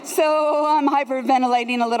So I'm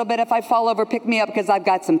hyperventilating a little bit. If I fall over, pick me up because I've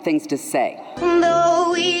got some things to say.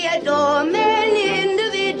 Though we adore men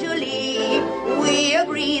individually, we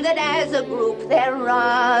agree that as a group they're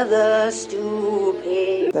rather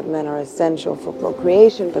stupid. That men are essential for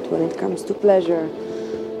procreation, but when it comes to pleasure,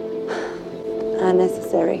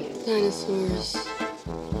 unnecessary. Dinosaurs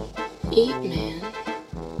eat man.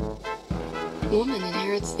 Woman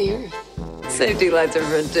inherits the earth. Safety lights are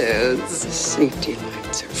for dudes. Safety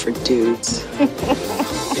lights are for dudes.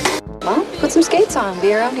 Well, put some skates on. Be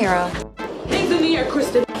your own hero. Hands in the air,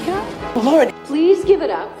 Kristen. Lord. Please give it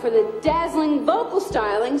up for the dazzling vocal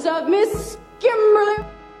stylings of Miss Kimberly.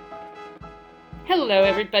 Hello,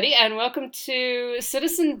 everybody, and welcome to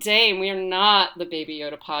Citizen Dame. We are not the Baby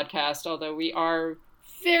Yoda podcast, although we are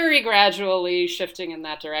very gradually shifting in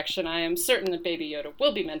that direction. I am certain that Baby Yoda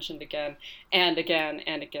will be mentioned again and again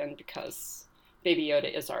and again because Baby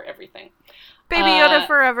Yoda is our everything. Baby Yoda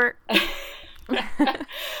forever.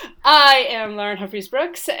 I am Lauren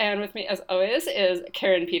Humphries-Brooks, and with me, as always, is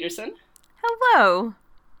Karen Peterson. Hello.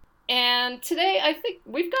 And today, I think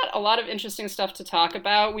we've got a lot of interesting stuff to talk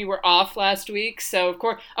about. We were off last week, so of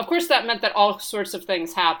course that meant that all sorts of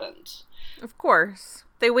things happened. Of course.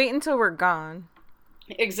 They wait until we're gone.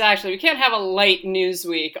 Exactly. We can't have a light news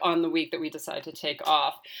week on the week that we decide to take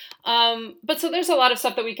off. But so there's a lot of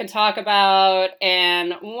stuff that we can talk about.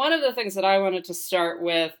 And one of the things that I wanted to start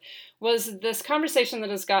with was this conversation that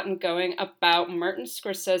has gotten going about Martin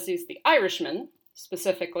Scorsese's The Irishman,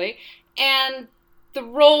 specifically, and the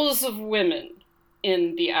roles of women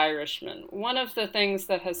in The Irishman. One of the things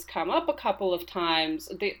that has come up a couple of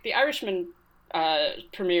times, The Irishman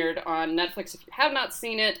premiered on Netflix. If you have not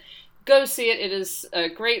seen it, go see it. It is a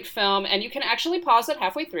great film, and you can actually pause it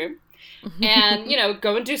halfway through and,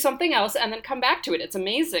 go and do something else and then come back to it. It's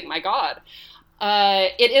amazing. My God.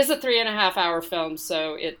 It is a 3.5-hour film,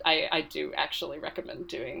 so I do actually recommend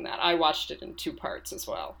doing that. I watched it in 2 parts as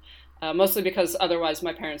well, mostly because otherwise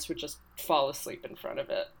my parents would just fall asleep in front of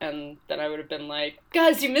it, and then I would have been like,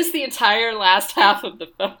 guys, you missed the entire last half of the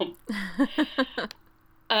film.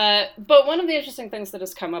 But one of the interesting things that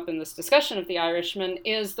has come up in this discussion of The Irishman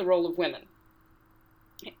is the role of women,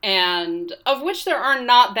 and of which there are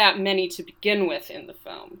not that many to begin with in the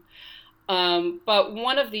film. But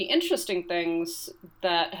one of the interesting things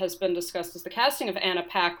that has been discussed is the casting of Anna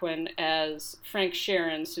Paquin as Frank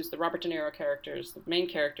Sheeran's, who's the Robert De Niro character's, the main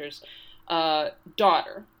character's,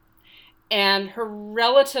 daughter. And her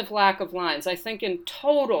relative lack of lines. I think in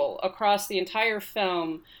total, across the entire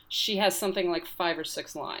film, she has something like 5 or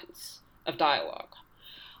 6 lines of dialogue.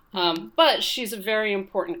 But she's a very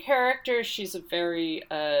important character. She's a very...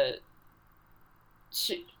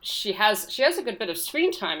 She has a good bit of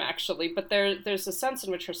screen time, actually, but there's a sense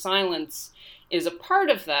in which her silence is a part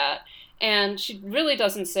of that, and she really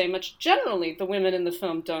doesn't say much. Generally, the women in the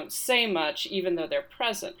film don't say much, even though they're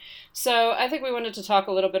present. So I think we wanted to talk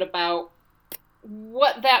a little bit about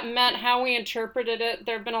what that meant, how we interpreted it.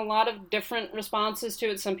 There have been a lot of different responses to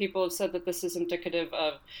it. Some people have said that this is indicative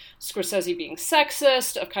of Scorsese being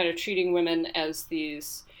sexist, of kind of treating women as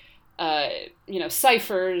these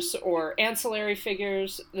ciphers or ancillary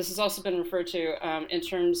figures. This has also been referred to in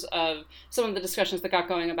terms of some of the discussions that got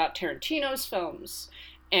going about Tarantino's films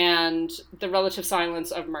and the relative silence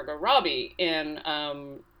of Margot Robbie in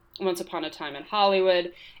Once Upon a Time in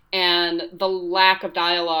Hollywood, and the lack of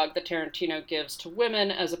dialogue that Tarantino gives to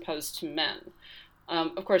women as opposed to men.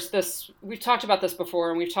 Of course, we've talked about this before,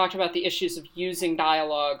 and we've talked about the issues of using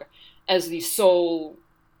dialogue as the sole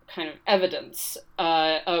kind of evidence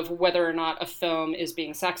of whether or not a film is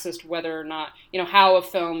being sexist, whether or not, how a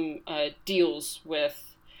film deals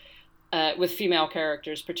with female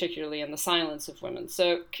characters, particularly in the silence of women.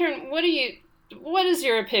 So, Karen, what is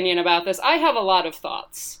your opinion about this? I have a lot of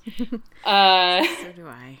thoughts. So do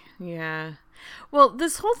I. Yeah. Well,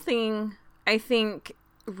 this whole thing, I think,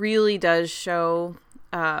 really does show,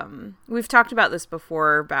 we've talked about this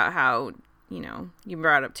before, about how, you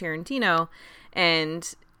brought up Tarantino,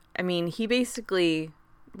 and I mean, he basically,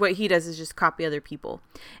 what he does is just copy other people.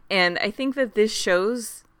 And I think that this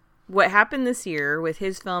shows what happened this year with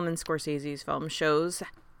his film and Scorsese's film, shows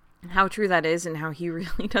how true that is and how he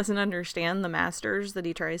really doesn't understand the masters that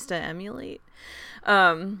he tries to emulate,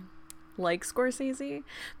 like Scorsese,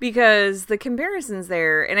 because the comparison's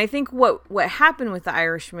there. And I think what happened with The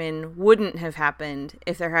Irishman wouldn't have happened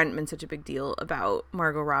if there hadn't been such a big deal about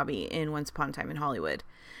Margot Robbie in Once Upon a Time in Hollywood,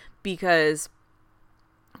 because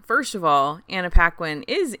first of all, Anna Paquin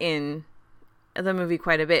is in the movie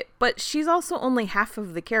quite a bit, but she's also only half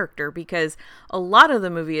of the character, because a lot of the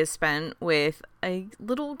movie is spent with a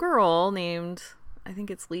little girl named, I think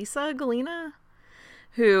it's Lisa Galina,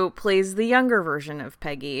 who plays the younger version of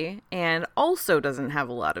Peggy and also doesn't have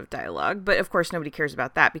a lot of dialogue. But of course, nobody cares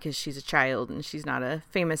about that because she's a child and she's not a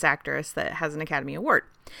famous actress that has an Academy Award.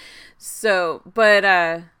 So, but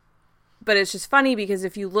it's just funny because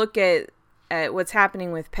if you look at what's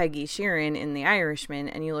happening with Peggy Sheeran in The Irishman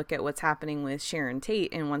and you look at what's happening with Sharon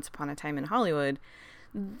Tate in Once Upon a Time in Hollywood,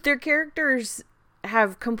 their characters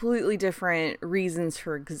have completely different reasons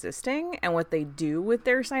for existing, and what they do with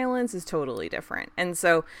their silence is totally different. And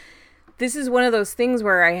so this is one of those things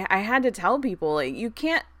where I had to tell people, like, you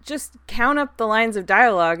can't just count up the lines of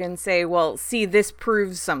dialogue and say, well, see, this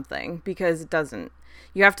proves something, because it doesn't.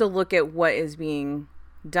 You have to look at what is being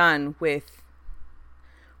done with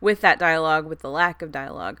that dialogue, with the lack of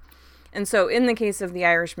dialogue. And so in the case of The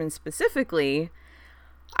Irishman specifically,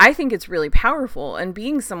 I think it's really powerful. And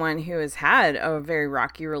being someone who has had a very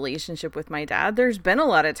rocky relationship with my dad, there's been a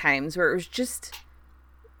lot of times where it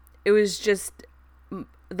was just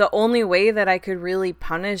the only way that I could really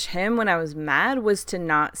punish him when I was mad was to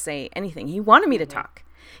not say anything. He wanted me to talk.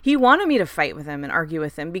 He wanted me to fight with him and argue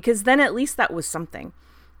with him, because then at least that was something.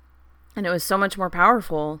 And it was so much more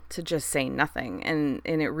powerful to just say nothing. And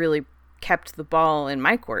it really kept the ball in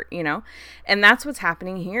my court, you know? And that's what's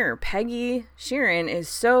happening here. Peggy Sheeran is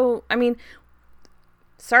so, I mean,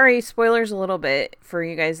 sorry, spoilers a little bit for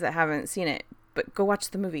you guys that haven't seen it, but go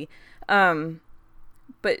watch the movie.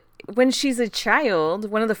 But when she's a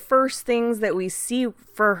child, one of the first things that we see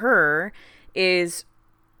for her is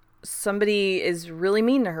somebody is really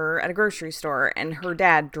mean to her at a grocery store, and her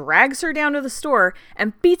dad drags her down to the store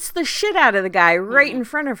and beats the shit out of the guy right in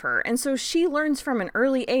front of her. And so she learns from an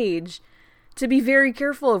early age to be very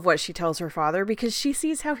careful of what she tells her father, because she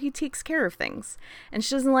sees how he takes care of things, and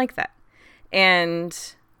she doesn't like that. And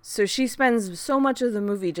so she spends so much of the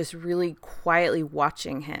movie just really quietly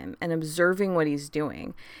watching him and observing what he's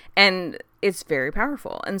doing. And it's very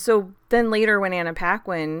powerful. And so then later when Anna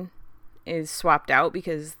Paquin is swapped out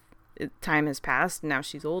because time has passed and now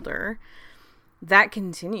she's older, that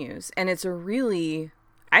continues. And it's a really,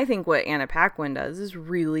 I think what Anna Paquin does is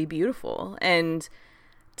really beautiful. And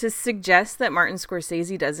to suggest that Martin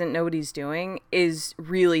Scorsese doesn't know what he's doing is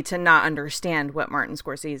really to not understand what Martin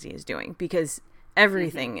Scorsese is doing, because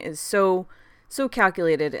everything is so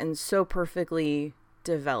calculated and so perfectly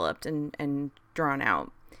developed and drawn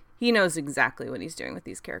out. He knows exactly what he's doing with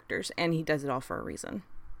these characters, and he does it all for a reason.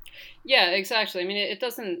 Yeah, exactly. I mean, it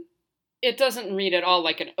doesn't read at all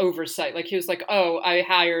like an oversight. Like he was like, oh, I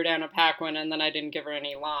hired Anna Paquin and then I didn't give her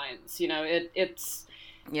any lines. You know,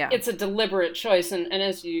 it's a deliberate choice. And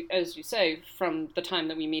as you say, from the time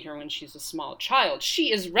that we meet her when she's a small child,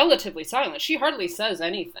 she is relatively silent. She hardly says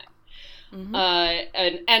anything. Mm-hmm.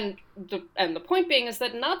 And the point being is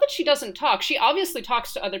that not that she doesn't talk. She obviously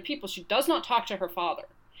talks to other people. She does not talk to her father.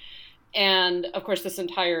 And of course, the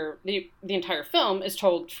entire film is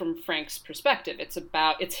told from Frank's perspective.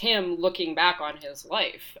 It's him looking back on his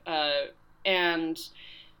life, and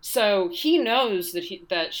so he knows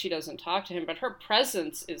that she doesn't talk to him, but her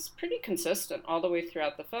presence is pretty consistent all the way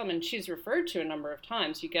throughout the film, and she's referred to a number of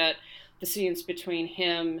times. You get the scenes between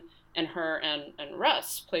him and her and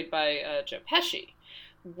Russ, played by Joe Pesci,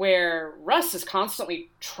 where Russ is constantly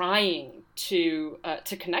trying to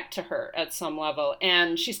connect to her at some level,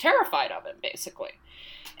 and she's terrified of him, basically.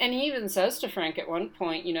 And he even says to Frank at one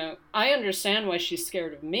point, you know, I understand why she's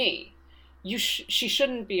scared of me. She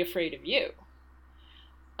shouldn't be afraid of you.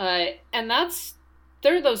 And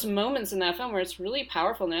there are those moments in that film where it's really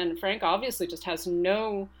powerful, and Frank obviously just has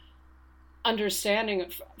no understanding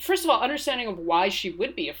of why she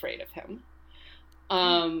would be afraid of him.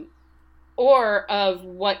 Or of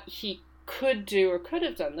what he could do or could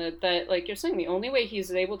have done. That, like you're saying, the only way he's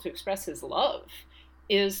able to express his love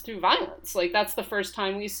is through violence. Like, that's the first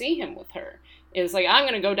time we see him with her. Is like, I'm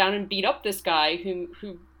going to go down and beat up this guy who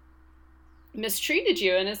mistreated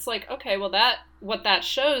you. And it's like, okay, well, what that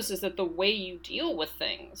shows is that the way you deal with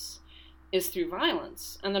things is through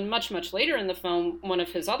violence. And then much, much later in the film, one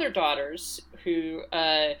of his other daughters, who,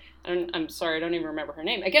 I'm sorry, I don't even remember her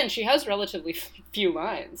name. Again, she has relatively few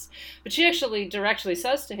lines, but she actually directly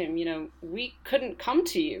says to him, you know, we couldn't come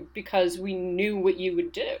to you because we knew what you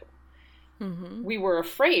would do. Mm-hmm. We were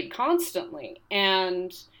afraid constantly.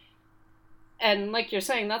 And like you're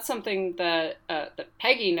saying, that's something that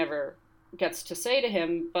Peggy never gets to say to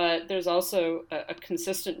him, but there's also a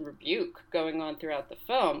consistent rebuke going on throughout the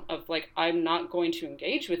film of like, I'm not going to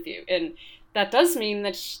engage with you. And that does mean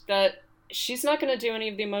that she's not going to do any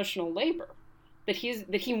of the emotional labor that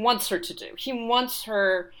he wants her to do. He wants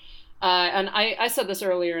her, and I said this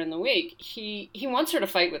earlier in the week, he wants her to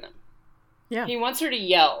fight with him. Yeah. He wants her to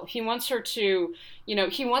yell. He wants her to,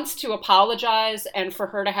 he wants to apologize and for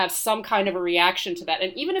her to have some kind of a reaction to that.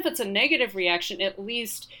 And even if it's a negative reaction, at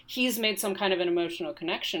least he's made some kind of an emotional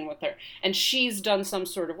connection with her. And she's done some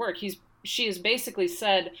sort of work. She has basically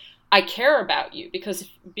said, I care about you, because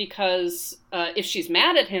if she's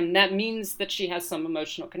mad at him, that means that she has some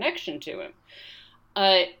emotional connection to him.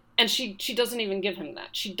 And she doesn't even give him that.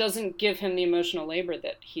 She doesn't give him the emotional labor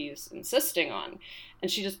that he's insisting on.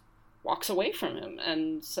 And she just walks away from him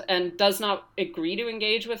and does not agree to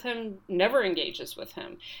engage with him, never engages with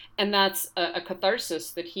him. And that's a catharsis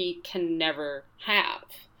that he can never have.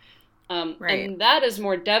 Right. And that is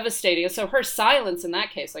more devastating. So her silence in that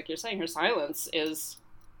case, like you're saying, her silence is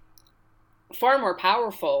far more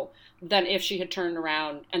powerful than if she had turned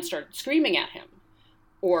around and started screaming at him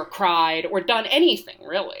or cried or done anything,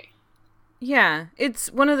 really. Yeah,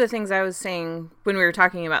 it's one of the things I was saying when we were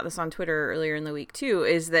talking about this on Twitter earlier in the week, too,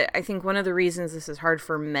 is that I think one of the reasons this is hard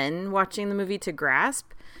for men watching the movie to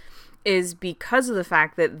grasp is because of the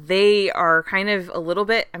fact that they are kind of a little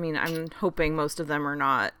bit, I mean, I'm hoping most of them are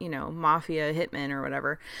not, mafia hitmen or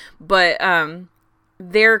whatever, but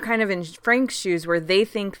they're kind of in Frank's shoes where they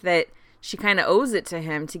think that she kind of owes it to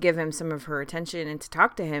him to give him some of her attention and to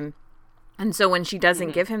talk to him. And so when she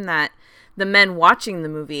doesn't give him that, the men watching the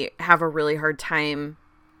movie have a really hard time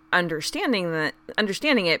understanding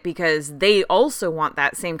it because they also want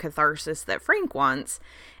that same catharsis that Frank wants,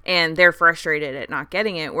 and they're frustrated at not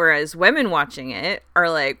getting it. Whereas women watching it are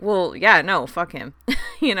like, well, yeah, no, fuck him.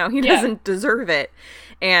 He doesn't deserve it.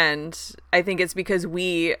 And I think it's because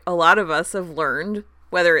a lot of us have learned,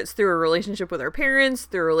 whether it's through a relationship with our parents,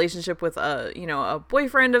 through a relationship with a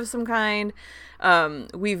boyfriend of some kind,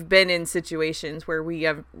 we've been in situations where we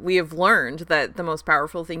have learned that the most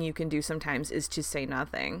powerful thing you can do sometimes is to say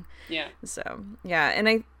nothing. Yeah. So yeah,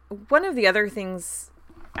 and one of the other things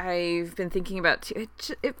I've been thinking about too,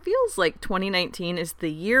 it feels like 2019 is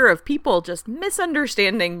the year of people just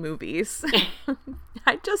misunderstanding movies.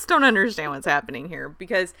 I just don't understand what's happening here,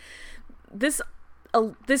 because this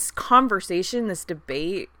conversation, this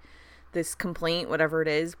debate, this complaint, whatever it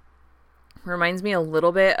is, reminds me a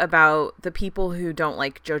little bit about the people who don't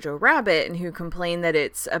like Jojo Rabbit and who complain that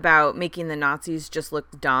it's about making the Nazis just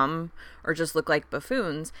look dumb or just look like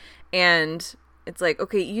buffoons. And it's like,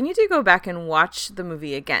 okay, you need to go back and watch the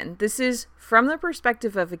movie again. This is from the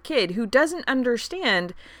perspective of a kid who doesn't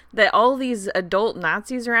understand that all these adult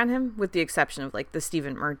Nazis around him, with the exception of like the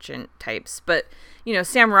Stephen Merchant types, but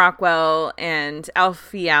Sam Rockwell and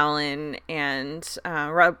Alfie Allen and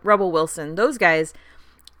Rebel Wilson, those guys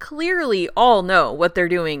clearly all know what they're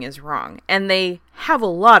doing is wrong, and they have a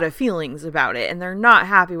lot of feelings about it, and they're not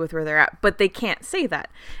happy with where they're at, but they can't say that.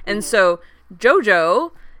 And so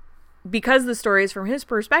Jojo, because the story is from his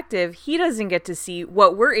perspective, he doesn't get to see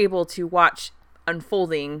what we're able to watch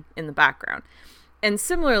unfolding in the background. And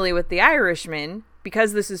similarly with The Irishman,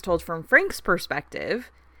 because this is told from Frank's perspective,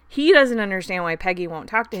 he doesn't understand why Peggy won't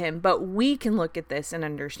talk to him, but we can look at this and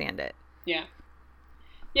understand it. Yeah.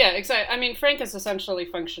 Yeah, exactly. I mean, Frank is essentially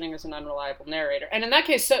functioning as an unreliable narrator. And in that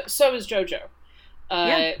case, so is Jojo.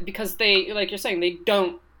 Because they, like you're saying, they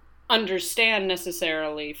don't understand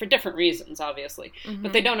necessarily, for different reasons, obviously,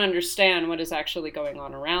 but they don't understand what is actually going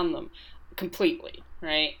on around them completely,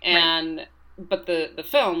 right? But the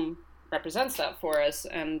film represents that for us.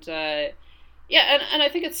 And and I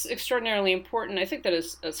think it's extraordinarily important. I think that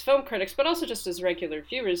as film critics, but also just as regular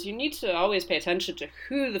viewers, you need to always pay attention to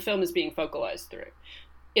who the film is being focalized through.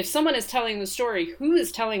 If someone is telling the story, who is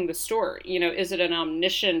telling the story? Is it an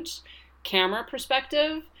omniscient camera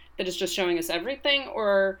perspective that is just showing us everything,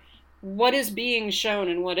 or what is being shown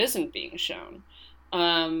and what isn't being shown?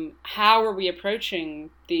 How are we approaching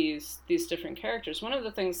these different characters? One of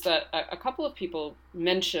the things that a couple of people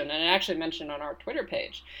mentioned, and I actually mentioned on our Twitter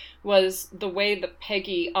page, was the way that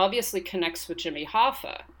Peggy obviously connects with Jimmy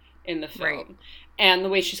Hoffa in the film. Right. And the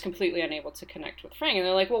way she's completely unable to connect with Frank. And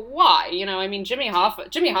they're like, well, why? I mean, Jimmy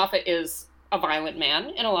Hoffa is a violent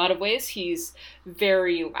man in a lot of ways. He's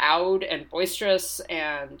very loud and boisterous,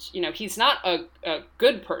 and, he's not a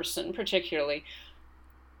good person particularly.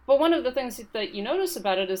 But one of the things that you notice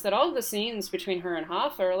about it is that all of the scenes between her and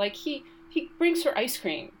Hoffa are like, he brings her ice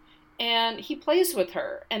cream, and he plays with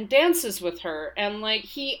her and dances with her, and like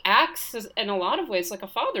he acts in a lot of ways like a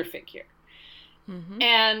father figure.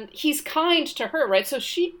 And he's kind to her, right? So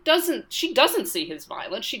she doesn't see his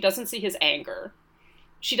violence. She doesn't see his anger.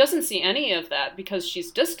 She doesn't see any of that because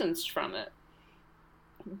she's distanced from it.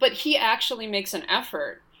 But he actually makes an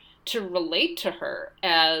effort to relate to her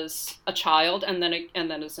as a child and then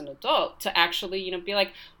as an adult, to actually, be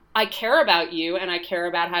like, I care about you, and I care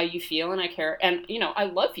about how you feel, and I care, and, I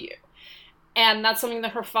love you. And that's something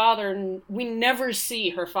that her father, we never see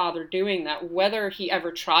her father doing that. Whether he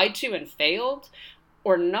ever tried to and failed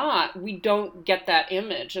or not, we don't get that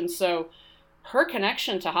image. And so her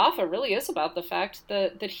connection to Hoffa really is about the fact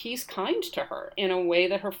that he's kind to her in a way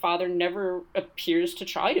that her father never appears to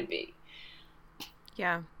try to be.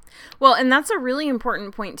 Yeah. Well, and that's a really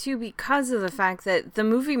important point, too, because of the fact that the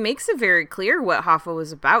movie makes it very clear what Hoffa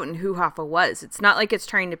was about and who Hoffa was. It's not like it's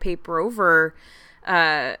trying to paper over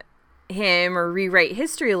him or rewrite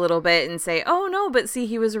history a little bit and say, oh, no, but see,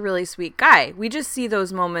 he was a really sweet guy. We just see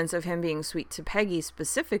those moments of him being sweet to Peggy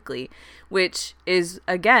specifically, which is,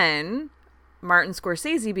 again, Martin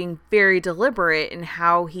Scorsese being very deliberate in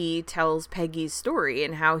how he tells Peggy's story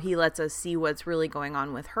and how he lets us see what's really going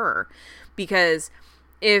on with her. Because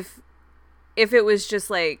if it was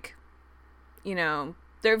just like, you know,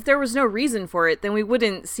 if there was no reason for it, then we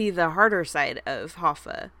wouldn't see the harder side of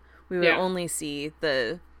Hoffa. We would only see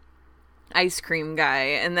the ice cream guy,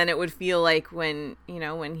 and then it would feel like when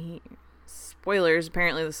he, spoilers,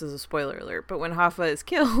 apparently this is a spoiler alert, but when Hoffa is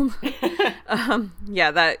killed,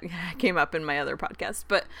 that came up in my other podcast,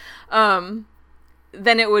 but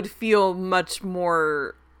then it would feel much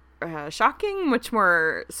more shocking, much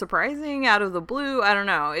more surprising, out of the blue. I don't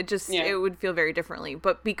know. It just, it would feel very differently.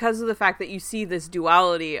 But because of the fact that you see this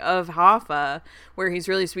duality of Hoffa, where he's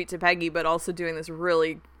really sweet to Peggy, but also doing this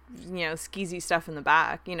really, you know, skeezy stuff in the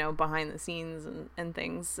back, you know, behind the scenes and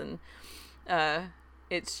things. And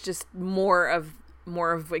it's just more of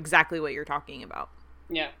exactly what you're talking about.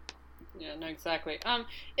 Yeah. Yeah, no, exactly.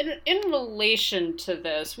 In relation to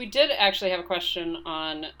this, we did actually have a question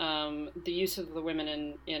on the use of the women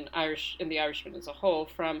in The Irishman as a whole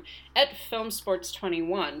from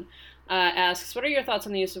 @FilmSports21. Asks, what are your thoughts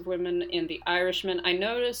on the use of women in The Irishman? I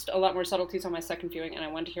noticed a lot more subtleties on my second viewing, and I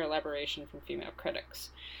want to hear elaboration from female critics.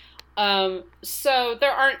 So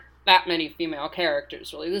there aren't that many female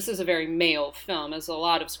characters, really. This is a very male film, as a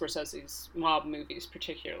lot of Scorsese's mob movies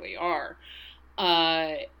particularly are.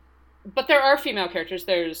 But there are female characters.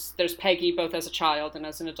 There's Peggy, both as a child and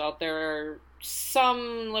as an adult. There are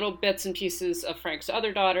some little bits and pieces of Frank's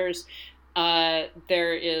other daughters.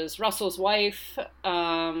 There is Russell's wife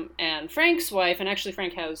and Frank's wife, and actually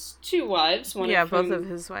Frank has two wives. Both of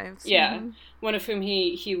his wives. Yeah, mm-hmm. One of whom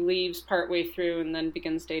he leaves partway through and then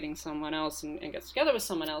begins dating someone else and gets together with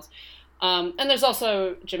someone else. And there's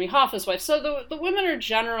also Jimmy Hoffa's wife. So the women are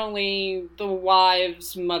generally the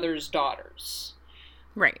wives' mothers' daughters.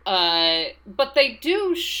 Right. But they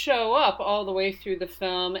do show up all the way through the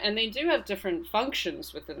film, and they do have different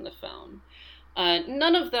functions within the film.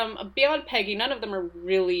 None of them, beyond Peggy, none of them are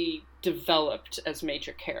really developed as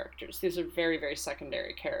major characters. These are very, very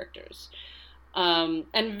secondary characters. And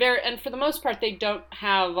for the most part, they don't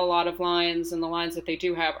have a lot of lines, and the lines that they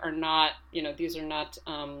do have are not, these are not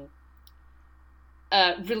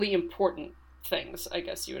really important things, I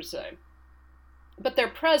guess you would say. But they're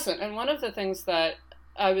present, and one of the things that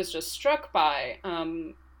I was just struck by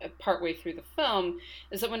partway through the film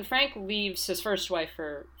is that when Frank leaves his first wife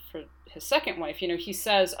for his second wife, he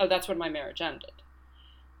says, "Oh, that's when my marriage ended."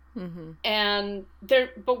 Mm-hmm.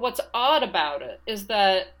 But what's odd about it is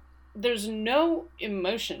that there's no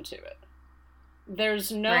emotion to it.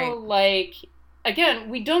 There's no again,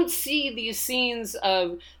 we don't see these scenes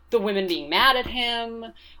of the women being mad at him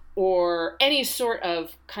or any sort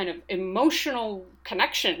of kind of emotional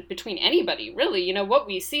connection between anybody, really. What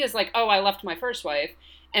we see is like, oh, I left my first wife,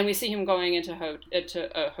 and we see him going into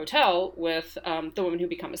a hotel with the woman who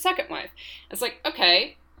become his second wife. It's like,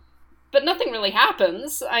 okay, but nothing really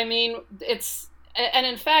happens. I mean, and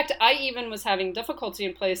in fact, I even was having difficulty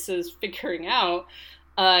in places figuring out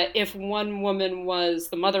if one woman was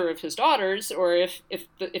the mother of his daughters or if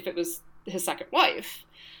it was his second wife.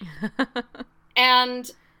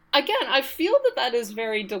 And again, I feel that is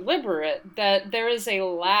very deliberate, that there is a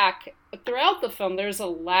lack, throughout the film, there's a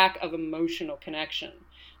lack of emotional connection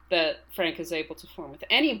that Frank is able to form with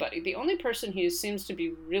anybody. The only person he seems to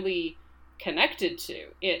be really connected to,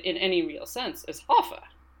 in any real sense, is Hoffa.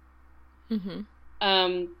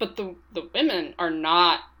 Mm-hmm. But the women are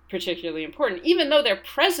not particularly important, even though they're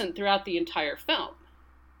present throughout the entire film.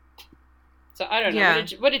 So I don't know.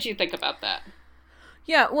 Yeah. What did you think about that?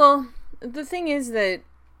 Yeah, well, the thing is that,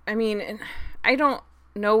 I mean, I don't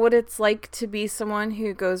know what it's like to be someone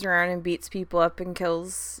who goes around and beats people up and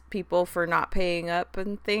kills people for not paying up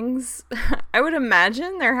and things. I would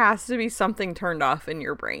imagine there has to be something turned off in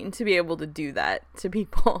your brain to be able to do that to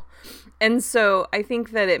people. And so I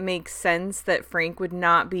think that it makes sense that Frank would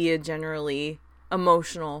not be a generally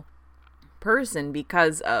emotional person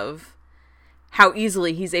because of how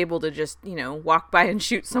easily he's able to just, walk by and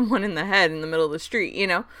shoot someone in the head in the middle of the street,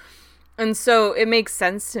 And so it makes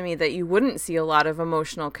sense to me that you wouldn't see a lot of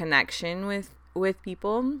emotional connection with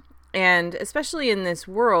people. And especially in this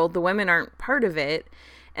world, the women aren't part of it.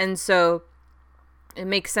 And so it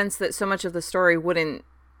makes sense that so much of the story wouldn't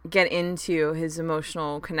get into his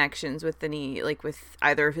emotional connections with with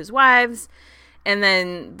either of his wives. And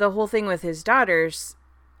then the whole thing with his daughters,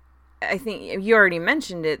 I think you already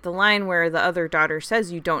mentioned it, the line where the other daughter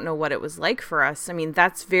says, "You don't know what it was like for us." I mean,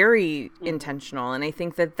 that's very intentional. And I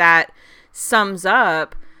think that sums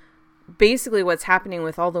up basically what's happening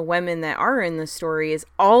with all the women that are in the story is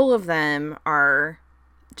all of them are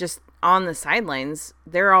just on the sidelines.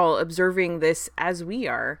 They're all observing this as we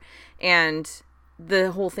are. And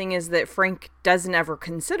the whole thing is that Frank doesn't ever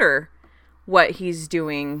consider what he's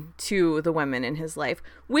doing to the women in his life,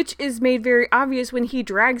 which is made very obvious when he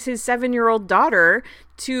drags his 7-year-old daughter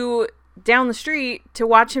down the street to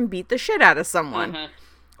watch him beat the shit out of someone. Uh-huh.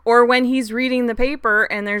 Or when he's reading the paper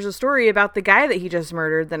and there's a story about the guy that he just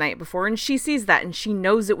murdered the night before, and she sees that and she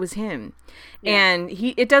knows it was him. Yeah. And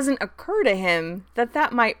it doesn't occur to him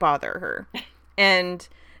that might bother her. And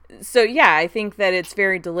so, yeah, I think that it's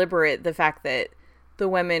very deliberate, the fact that the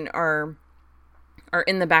women are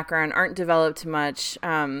in the background, aren't developed much.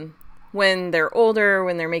 When they're older,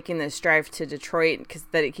 when they're making this drive to Detroit, because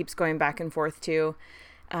that it keeps going back and forth to,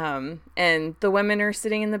 and the women are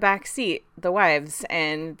sitting in the back seat, the wives,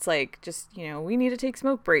 and it's like, just, we need to take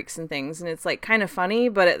smoke breaks and things. And it's like kind of funny,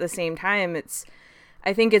 but at the same time,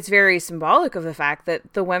 I think it's very symbolic of the fact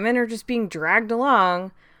that the women are just being dragged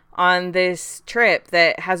along on this trip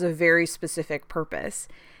that has a very specific purpose.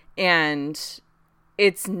 And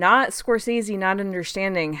it's not Scorsese not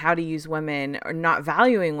understanding how to use women or not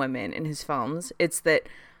valuing women in his films. It's that,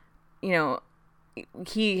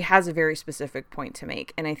 he has a very specific point to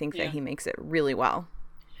make, and I think that he makes it really well.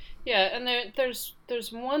 Yeah, and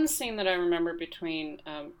there's one scene that I remember between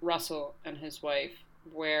Russell and his wife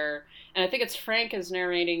where, and I think it's Frank is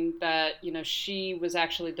narrating that, she was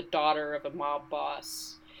actually the daughter of a mob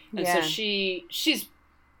boss. And so she's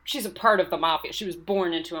a part of the mafia. She was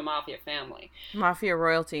born into a mafia family. Mafia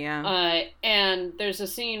royalty, yeah. And there's a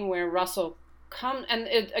scene where Russell comes, and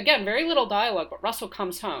again, very little dialogue, but Russell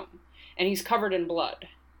comes home, and he's covered in blood.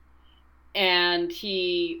 And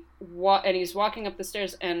he's walking up the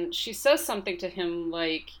stairs, and she says something to him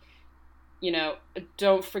like,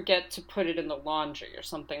 don't forget to put it in the laundry or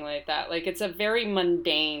something like that. Like, it's a very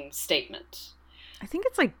mundane statement. I think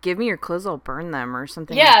it's like, give me your clothes, I'll burn them, or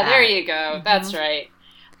something like that. Yeah, there you go. Mm-hmm. That's right.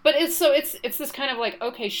 But it's this kind of like,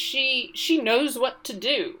 okay, she knows what to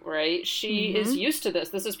do, right? She is used to this.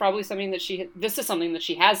 This is probably something that she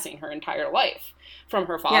has seen her entire life. From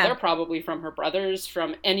her father, probably from her brothers,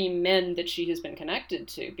 from any men that she has been connected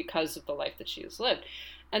to because of the life that she has lived.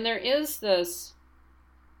 And there is this,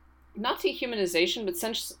 not dehumanization, but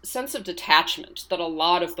sense of detachment that a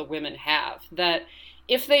lot of the women have, that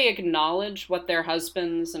if they acknowledge what their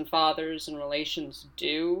husbands and fathers and relations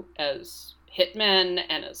do as hitmen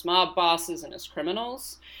and as mob bosses and as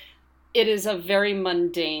criminals, it is a very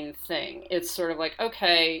mundane thing. It's sort of like,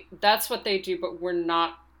 okay, that's what they do, but we're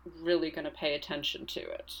not really going to pay attention to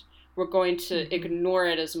it. We're going to ignore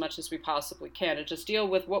it as much as we possibly can and just deal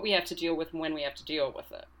with what we have to deal with when we have to deal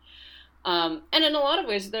with it. And in a lot of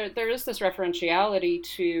ways, there is this referentiality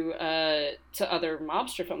to other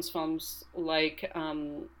mobster films like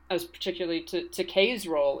as particularly to Kay's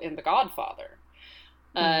role in The Godfather.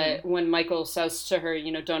 When Michael says to her,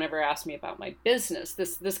 don't ever ask me about my business.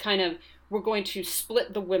 This kind of, we're going to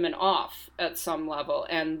split the women off at some level,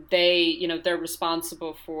 and they're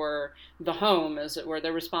responsible for the home, as it were.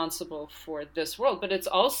 They're responsible for this world, but it's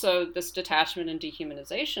also this detachment and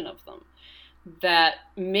dehumanization of them that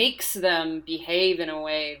makes them behave in a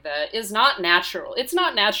way that is not natural. It's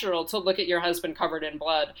not natural to look at your husband covered in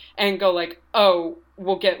blood and go like, oh,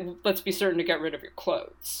 let's be certain to get rid of your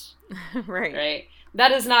clothes. Right?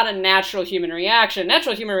 That is not a natural human reaction.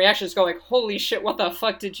 Natural human reactions go like, holy shit, what the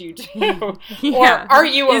fuck did you do? Or are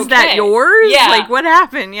you okay? Is that yours? Yeah. Like, what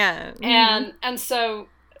happened? Yeah. And so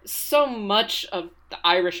much of The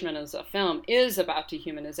Irishman as a film is about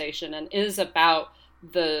dehumanization and is about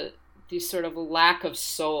the sort of lack of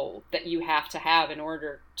soul that you have to have in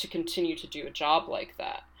order to continue to do a job like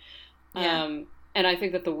that. Yeah. And I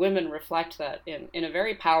think that the women reflect that in a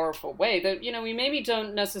very powerful way that, we maybe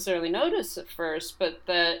don't necessarily notice at first, but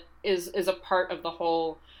that is a part of the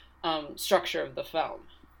whole structure of the film.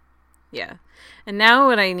 Yeah. And now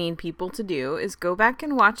what I need people to do is go back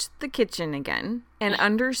and watch The Kitchen again and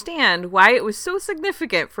understand why it was so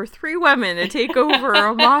significant for 3 women to take over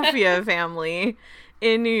a mafia family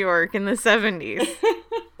in New York in the 70s.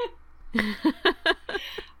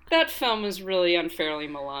 That film is really unfairly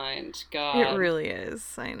maligned. God. It really is.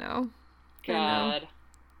 I know. God.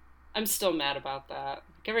 I'm still mad about that.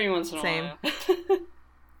 Every once in a Same. while.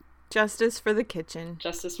 Justice for the kitchen.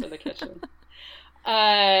 Justice for the kitchen.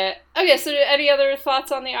 Okay, so any other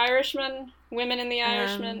thoughts on The Irishman? Women in The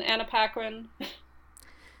Irishman? Anna Paquin?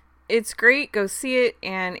 It's great. Go see it.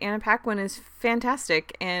 And Anna Paquin is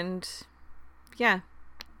fantastic. And yeah,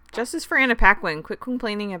 justice for Anna Paquin. Quit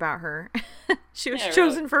complaining about her. She was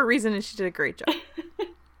chosen for a reason, and she did a great job.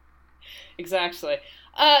 Exactly.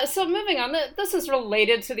 So moving on, this is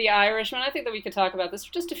related to The Irishman. I think that we could talk about this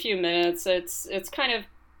for just a few minutes. It's kind of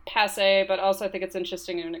passé, but also I think it's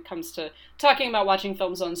interesting when it comes to talking about watching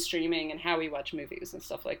films on streaming and how we watch movies and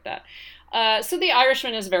stuff like that. So The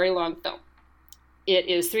Irishman is a very long film. It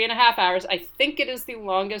is 3.5 hours. I think it is the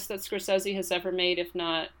longest that Scorsese has ever made. If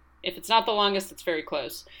it's not the longest, it's very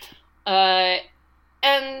close. And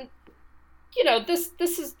you know,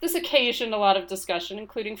 this occasioned a lot of discussion,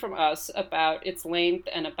 including from us, about its length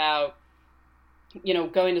and about, you know,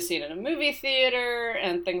 going to see it in a movie theater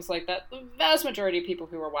and things like that. The vast majority of people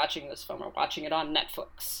who are watching this film are watching it on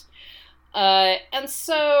Netflix. And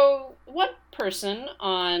so one person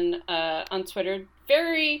on Twitter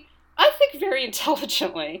very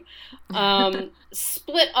intelligently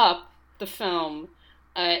split up the film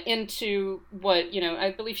into what, you know,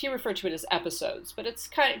 I believe he referred to it as episodes, but it's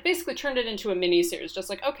kind of basically turned it into a mini-series, just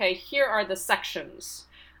like, okay, here are the sections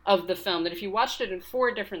of the film that if you watched it in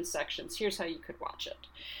 4 different sections, here's how you could watch it.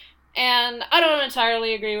 And I don't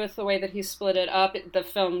entirely agree with the way that he split it up. The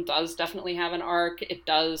film does definitely have an arc. It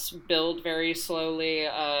does build very slowly.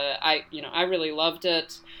 I really loved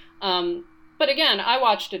it. But again, I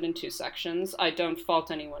watched it in 2 sections. I don't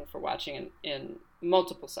fault anyone for watching it in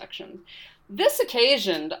multiple sections. This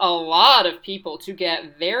occasioned a lot of people to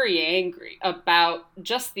get very angry about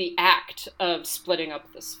just the act of splitting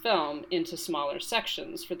up this film into smaller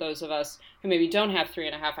sections for those of us who maybe don't have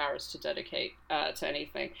 3.5 hours to dedicate to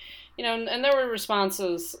anything. You know, and there were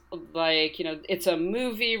responses like, you know, it's a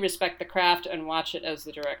movie, respect the craft and watch it as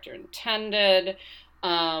the director intended.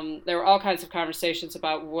 There were all kinds of conversations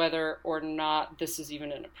about whether or not this is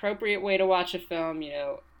even an appropriate way to watch a film. You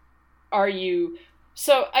know,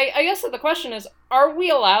 So I guess that the question is, are we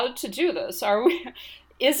allowed to do this?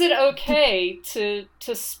 Is it okay to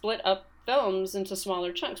split up films into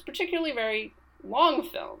smaller chunks, particularly very long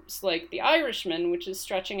films like The Irishman, which is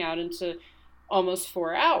stretching out into almost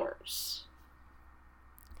 4 hours?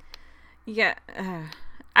 Yeah,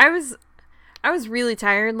 I was really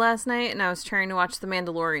tired last night, and I was trying to watch The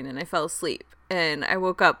Mandalorian, and I fell asleep, and I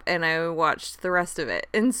woke up and I watched the rest of it,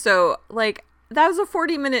 and so like, that was a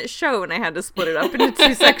 40-minute show, and I had to split it up into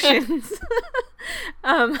 2 sections.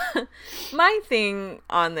 My thing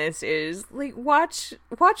on this is, like, watch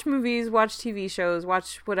movies, watch TV shows,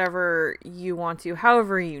 watch whatever you want to,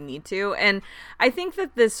 however you need to. And I think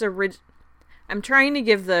that I'm trying to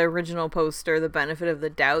give the original poster the benefit of the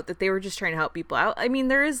doubt that they were just trying to help people out. I mean,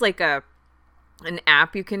 there is, like, an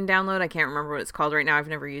app you can download. I can't remember what it's called right now. I've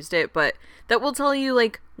never used it, but that will tell you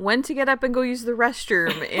like when to get up and go use the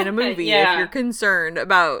restroom in a movie if you're concerned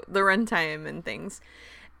about the runtime and things.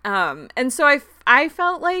 And so I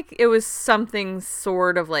felt like it was something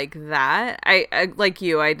sort of like that. I like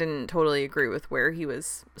you, I didn't totally agree with where he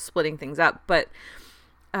was splitting things up, but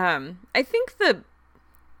I think the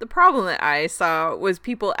problem that I saw was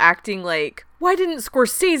people acting like, why didn't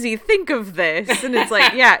Scorsese think of this? And it's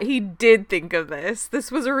like, yeah, he did think of this.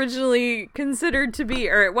 This was originally considered to be,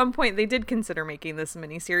 or at one point they did consider making this a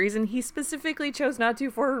miniseries, and he specifically chose not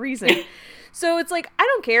to for a reason. So it's like, I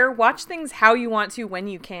don't care. Watch things how you want to when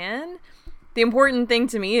you can. The important thing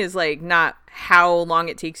to me is like not how long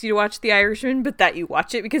it takes you to watch The Irishman, but that you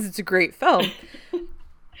watch it because it's a great film.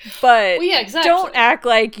 But well, yeah, exactly. Don't act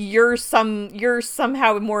like you're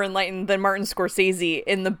somehow more enlightened than Martin Scorsese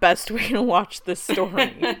in the best way to watch this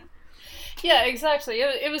story. Yeah, exactly.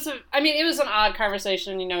 It was an odd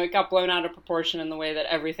conversation. You know, it got blown out of proportion in the way that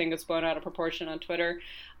everything gets blown out of proportion on Twitter.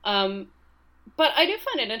 But I do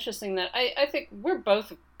find it interesting that I think we're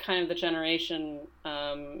both kind of the generation,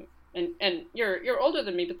 and you're older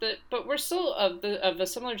than me, but we're still of a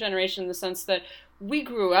similar generation in the sense that we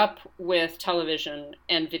grew up with television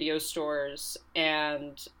and video stores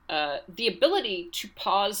and the ability to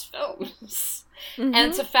pause films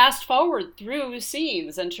and to fast forward through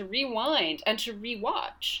scenes and to rewind and to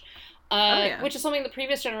rewatch, which is something the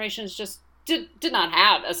previous generations just did not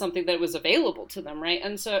have as something that was available to them, right?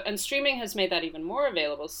 And streaming has made that even more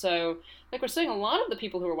available. So, like we're saying, a lot of the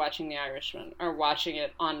people who are watching The Irishman are watching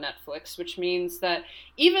it on Netflix, which means that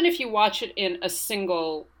even if you watch it in a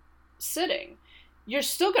single sitting, you're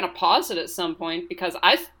still going to pause it at some point, because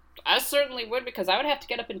I certainly would, because I would have to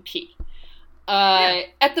get up and pee.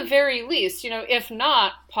 At the very least, if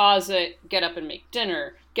not, pause it, get up and make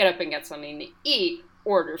dinner, get up and get something to eat,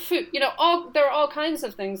 order food. There are all kinds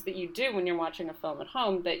of things that you do when you're watching a film at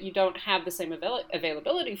home that you don't have the same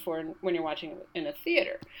availability for when you're watching in a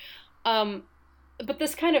theater. But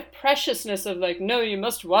this kind of preciousness of like, no, you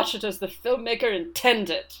must watch it as the filmmaker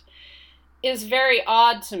intended, is very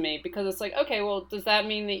odd to me, because it's like, okay, well, does that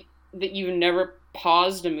mean that you've never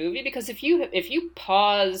paused a movie? Because if you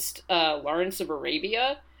paused Lawrence of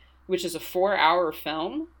Arabia, which is a 4-hour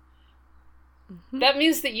film, that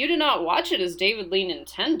means that you did not watch it as David Lean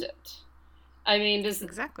intended. I mean, does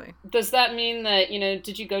that mean that,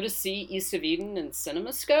 did you go to see East of Eden in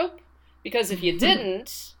CinemaScope? Because if you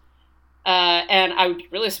didn't, and I would be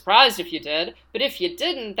really surprised if you did, but if you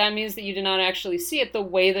didn't, that means that you did not actually see it the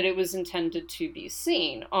way that it was intended to be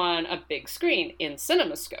seen on a big screen in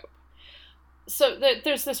CinemaScope. So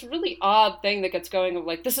there's this really odd thing that gets going of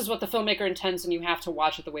like, this is what the filmmaker intends and you have to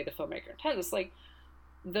watch it the way the filmmaker intends. It's like,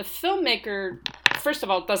 the filmmaker, first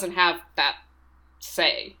of all, doesn't have that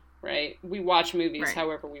say, right? We watch movies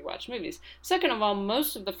however we watch movies. Second of all,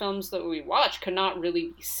 most of the films that we watch cannot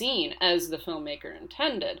really be seen as the filmmaker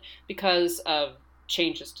intended because of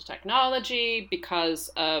changes to technology,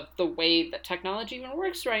 because of the way that technology even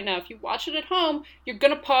works right now. If you watch it at home, you're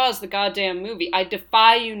going to pause the goddamn movie. I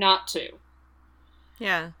defy you not to.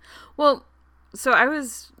 Yeah. Well, so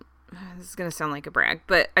this is going to sound like a brag,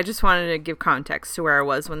 but I just wanted to give context to where I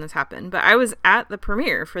was when this happened. But I was at the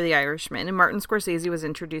premiere for The Irishman, and Martin Scorsese was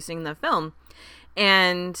introducing the film.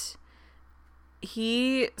 And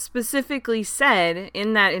he specifically said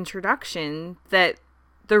in that introduction that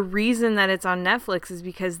the reason that it's on Netflix is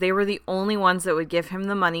because they were the only ones that would give him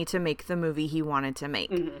the money to make the movie he wanted to make.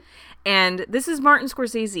 Mm-hmm. And this is Martin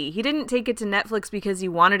Scorsese. He didn't take it to Netflix because he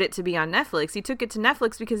wanted it to be on Netflix. He took it to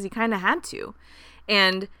Netflix because he kind of had to.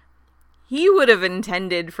 And he would have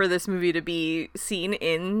intended for this movie to be seen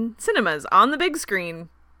in cinemas, on the big screen.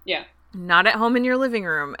 Yeah. Not at home in your living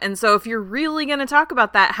room. And so if you're really going to talk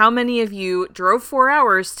about that, how many of you drove 4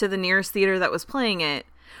 hours to the nearest theater that was playing it,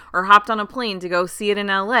 or hopped on a plane to go see it in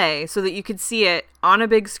LA so that you could see it on a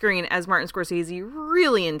big screen as Martin Scorsese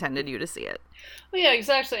really intended you to see it? Well, yeah,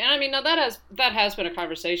 exactly. And I mean, now that has been a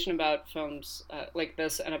conversation about films like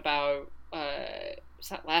this, and about, was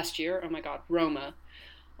that last year? Oh my God, Roma.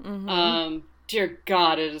 Mm-hmm. Dear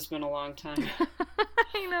God, it has been a long time.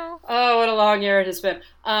 I know. Oh, what a long year it has been.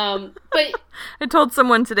 But I told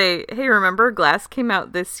someone today, hey, remember Glass came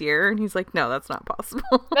out this year? And he's like, no, that's not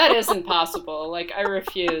possible. That isn't possible. Like, I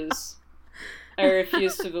refuse. I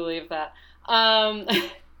refuse to believe that. But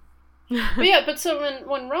so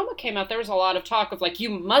when Roma came out, there was a lot of talk of like, you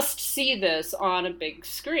must see this on a big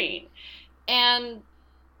screen. And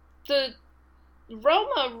the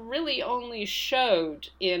Roma really only showed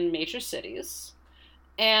in major cities,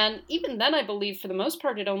 and even then, I believe for the most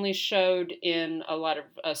part, it only showed in a lot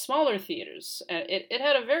of smaller theaters. It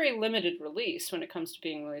had a very limited release when it comes to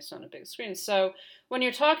being released on a big screen. So when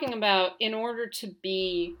you're talking about, in order to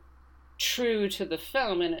be true to the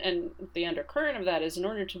film, and the undercurrent of that is, in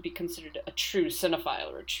order to be considered a true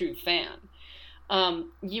cinephile or a true fan,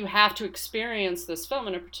 you have to experience this film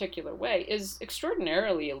in a particular way, is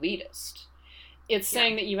extraordinarily elitist. It's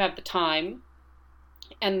saying that you have the time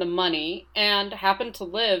and the money and happen to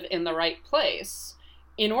live in the right place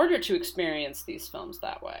in order to experience these films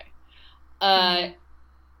that way. And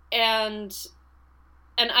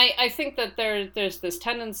I think that there's this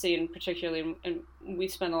tendency, and particularly, and we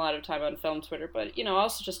spend a lot of time on film Twitter, but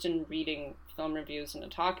also just in reading film reviews and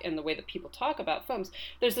the way that people talk about films,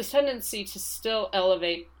 there's this tendency to still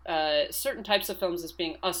elevate certain types of films as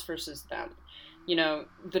being us versus them.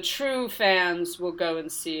 The true fans will go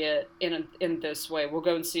and see it in this way. We'll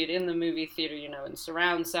go and see it in the movie theater, in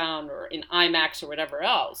surround sound or in IMAX or whatever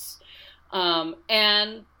else.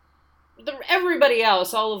 And everybody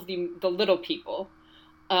else, all of the little people,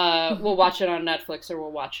 will watch it on Netflix, or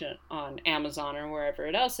will watch it on Amazon or wherever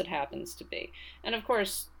else it happens to be. And of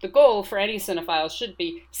course, the goal for any cinephile should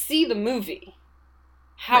be see the movie.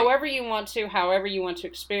 However you want to, however you want to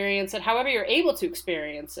experience it, however you're able to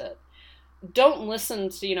experience it. Don't listen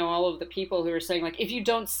to, all of the people who are saying, like, if you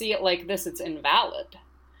don't see it like this, it's invalid.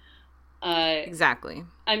 Exactly.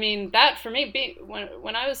 I mean, that, for me,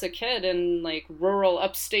 when I was a kid in, like, rural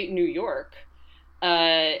upstate New York,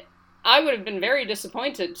 I would have been very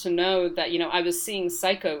disappointed to know that, I was seeing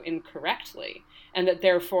Psycho incorrectly, and that,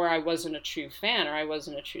 therefore, I wasn't a true fan, or I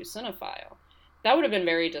wasn't a true cinephile. That would have been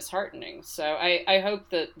very disheartening. So I hope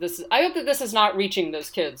that this is not reaching those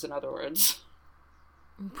kids, in other words.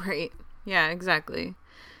 Right. Yeah, exactly.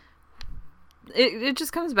 it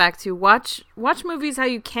just comes back to watch movies how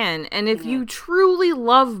you can, and if you truly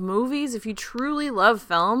love movies, if you truly love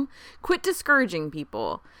film, quit discouraging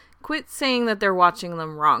people. Quit saying that they're watching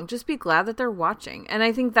them wrong. Just be glad that they're watching. And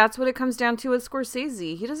I think that's what it comes down to with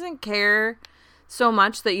Scorsese. He doesn't care so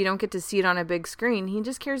much that you don't get to see it on a big screen. He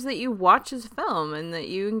just cares that you watch his film and that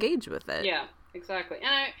you engage with it. Yeah, exactly.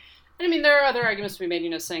 And I mean, there are other arguments to be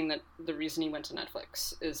made, saying that the reason he went to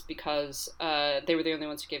Netflix is because they were the only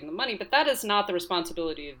ones who gave him the money. But that is not the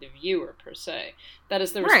responsibility of the viewer, per se. That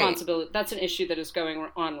is the responsibility. Right. That's an issue that is going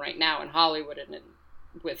on right now in Hollywood and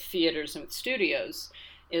with theaters and with studios,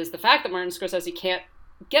 is the fact that Martin Scorsese can't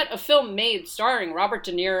get a film made starring Robert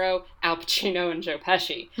De Niro, Al Pacino, and Joe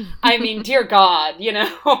Pesci. I mean, dear God,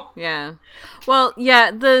 Yeah. Well,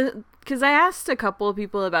 yeah, because I asked a couple of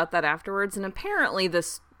people about that afterwards, and apparently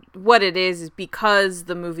what it is because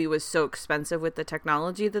the movie was so expensive with the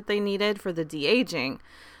technology that they needed for the de-aging.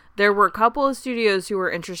 There were a couple of studios who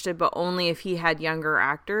were interested, but only if he had younger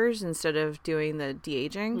actors instead of doing the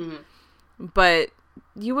de-aging. Mm-hmm. But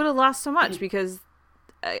you would have lost so much because,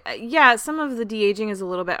 some of the de-aging is a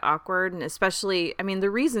little bit awkward, and especially, I mean,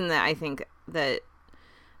 the reason that I think that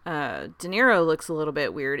De Niro looks a little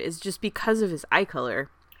bit weird is just because of his eye color.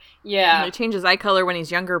 Yeah. They change his eye color when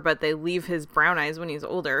he's younger, but they leave his brown eyes when he's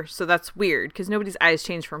older. So that's weird because nobody's eyes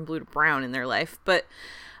change from blue to brown in their life. But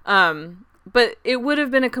it would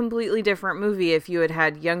have been a completely different movie if you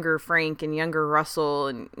had younger Frank and younger Russell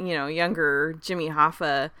and, younger Jimmy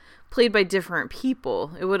Hoffa played by different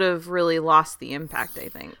people. It would have really lost the impact, I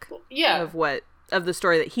think. Yeah. Of the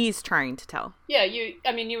story that he's trying to tell. Yeah.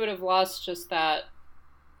 You would have lost just that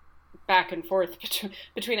back and forth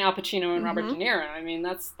between Al Pacino and Robert De Niro. I mean,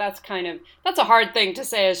 that's a hard thing to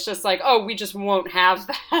say. It's just like, oh, we just won't have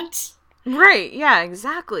that. Right. Yeah,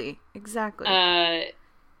 exactly.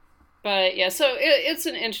 But yeah, so it's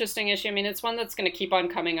an interesting issue. I mean, it's one that's going to keep on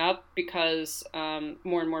coming up because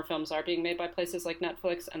more and more films are being made by places like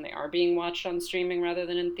Netflix, and they are being watched on streaming rather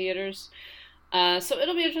than in theaters. So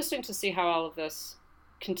it'll be interesting to see how all of this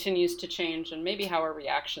continues to change, and maybe how our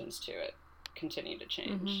reactions to it continue to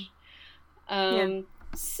change.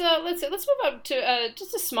 So let's move up to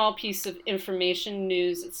just a small piece of information,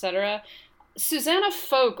 news, etc. Susanna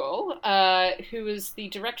Fogel, who is the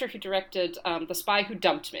director who directed The Spy Who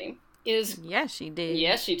Dumped Me, is... Yes, she did.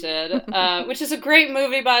 Yes, she did. Which is a great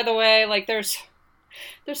movie, by the way. Like, there's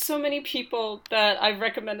so many people that I've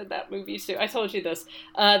recommended that movie to. I told you this.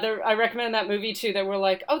 I recommended that movie to that were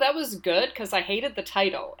like, oh, that was good, because I hated the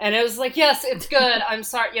title. And it was like, yes, it's good. I'm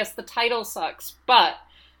sorry. Yes, the title sucks, but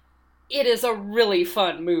it is a really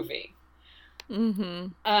fun movie. Mm-hmm.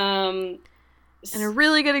 And a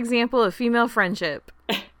really good example of female friendship.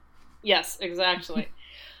 Yes, exactly.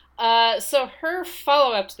 So her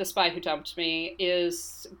follow-up to The Spy Who Dumped Me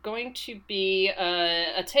is going to be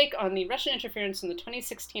a take on the Russian interference in the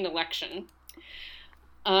 2016 election,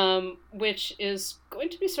 which is going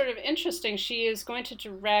to be sort of interesting. She is going to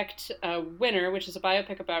direct Winner, which is a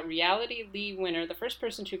biopic about reality Lee Winner, the first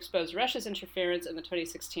person to expose Russia's interference in the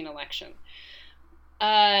 2016 election.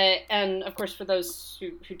 And, of course, for those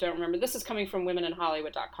who don't remember, this is coming from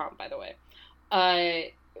womeninhollywood.com, by the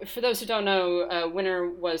way. For those who don't know, Winner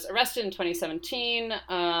was arrested in 2017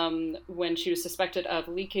 when she was suspected of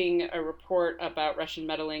leaking a report about Russian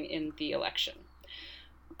meddling in the election.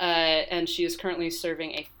 And she is currently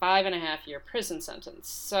serving a 5.5-year prison sentence.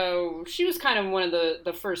 So she was kind of one of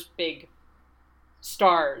the first big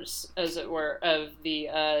stars, as it were, of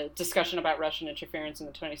the discussion about Russian interference in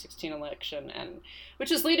the 2016 election, and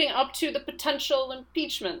which is leading up to the potential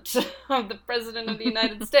impeachment of the President of the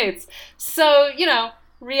United States. So,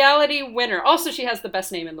 reality Winner. Also, she has the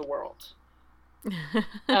best name in the world. It's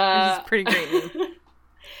a pretty great name.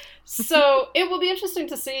 So it will be interesting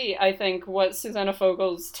to see, I think, what Susanna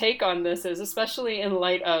Fogel's take on this is, especially in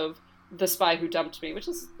light of The Spy Who Dumped Me, which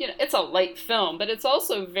is, it's a light film, but it's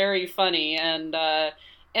also very funny and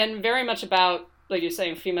very much about, like you're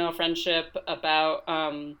saying, female friendship, about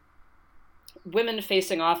women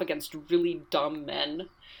facing off against really dumb men.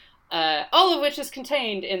 All of which is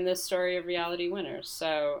contained in this story of reality Winners.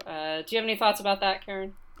 So, do you have any thoughts about that,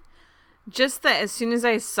 Karen? Just that as soon as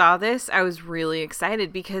I saw this, I was really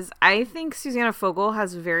excited because I think Susanna Fogel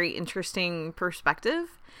has a very interesting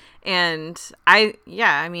perspective. And I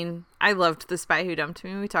loved The Spy Who Dumped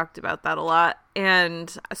Me. We talked about that a lot.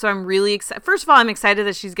 And so I'm really excited. First of all, I'm excited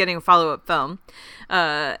that she's getting a follow-up film.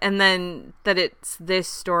 And then that it's this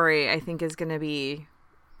story, I think is going to be,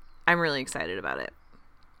 I'm really excited about it.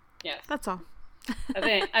 Yes. That's all.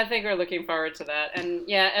 I think we're looking forward to that. And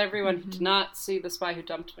yeah, everyone who did not see The Spy Who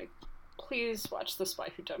Dumped Me, please watch The Spy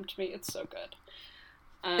Who Dumped Me. It's so good.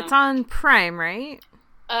 It's on Prime, right?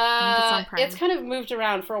 I think it's kind of moved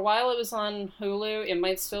around. For a while it was on Hulu. It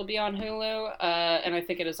might still be on Hulu. And I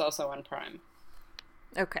think it is also on Prime.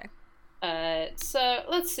 Okay. So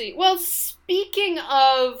let's see. Well, speaking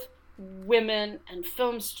of women and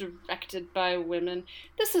films directed by women,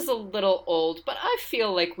 this is a little old, but I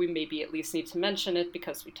feel like we maybe at least need to mention it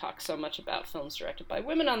because we talk so much about films directed by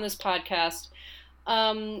women on this podcast.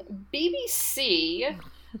 BBC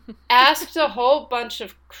asked a whole bunch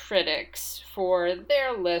of critics for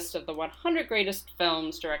their list of the 100 greatest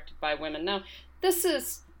films directed by women. Now, this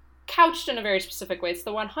is couched in a very specific way. It's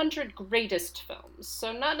the 100 greatest films,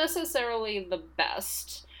 so not necessarily the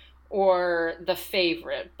best or the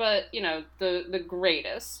favorite, but, you know, the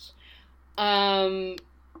greatest.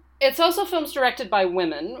 It's also films directed by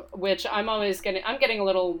women, which I'm getting a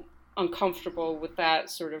little uncomfortable with that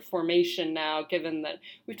sort of formation now, given that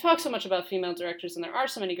we've talked so much about female directors, and there are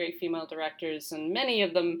so many great female directors, and many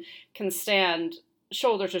of them can stand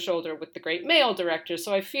shoulder to shoulder with the great male directors.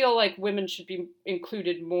 So I feel like women should be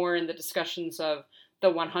included more in the discussions of the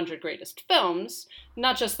 100 greatest films,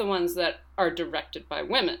 not just the ones that are directed by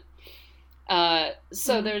women.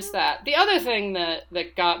 So there's that. The other thing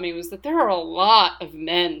that got me was that there are a lot of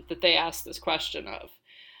men that they asked this question of.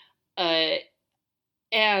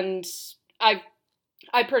 And I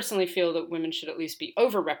personally feel that women should at least be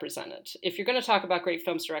overrepresented. If you're going to talk about great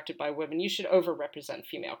films directed by women, you should overrepresent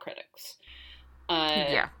female critics.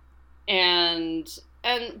 Yeah.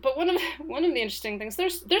 But one of the interesting things,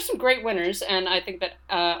 there's some great winners, and I think that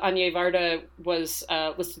Anya Varda was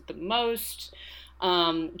listed the most.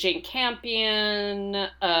 Jane Campion,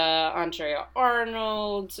 Andrea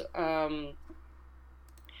Arnold,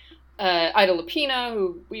 Ida Lupino,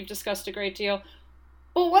 who we've discussed a great deal.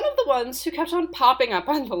 But one of the ones who kept on popping up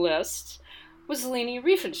on the list was Leni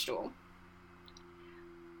Riefenstahl,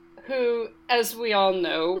 who, as we all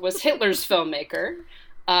know, was Hitler's filmmaker,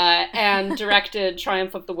 and directed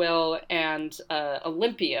Triumph of the Will and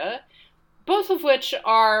Olympia, both of which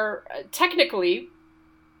are technically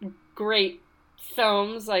great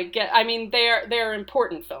films. They're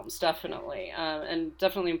important films, definitely, and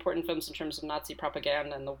definitely important films in terms of Nazi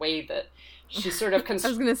propaganda and the way that she sort of... I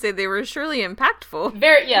was going to say they were surely impactful.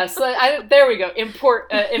 Yes, there we go.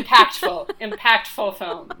 Impactful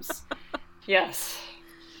films. Yes.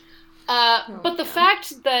 But the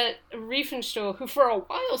fact that Riefenstahl, who for a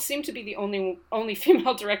while seemed to be the only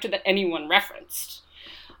female director that anyone referenced,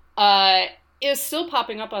 is still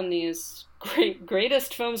popping up on these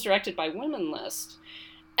greatest films directed by women list.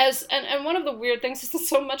 And one of the weird things is that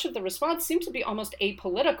so much of the response seemed to be almost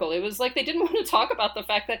apolitical. It was like they didn't want to talk about the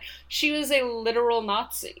fact that she was a literal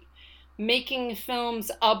Nazi, making films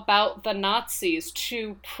about the Nazis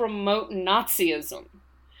to promote Nazism.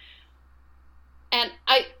 And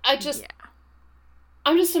I'm just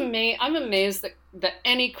amazed. I'm amazed that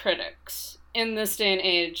any critics in this day and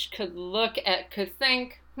age could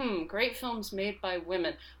think, great films made by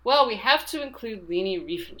women. Well, we have to include Leni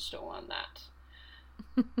Riefenstahl on that.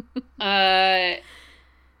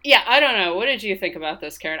 Yeah, I don't know. What did you think about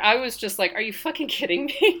this, Karen? I was just like, are you fucking kidding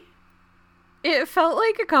me? It felt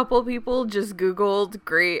like a couple people just Googled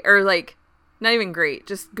great, or like, not even great,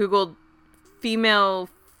 just Googled female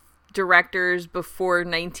directors before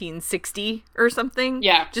 1960 or something.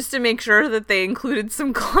 Yeah. Just to make sure that they included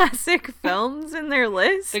some classic films in their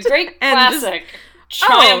list. The great classic.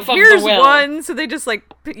 Triumph of here's the Will. One. So they just they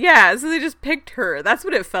just picked her. That's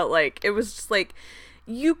what it felt like. It was just like,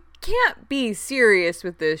 you can't be serious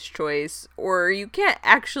with this choice, or you can't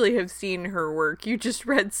actually have seen her work. You just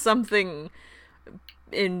read something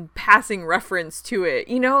in passing reference to it.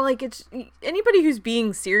 You know, like, it's anybody who's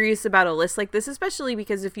being serious about a list like this, especially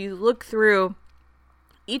because if you look through,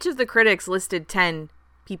 each of the critics listed 10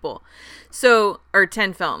 people. Or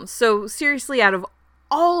 10 films. So seriously, out of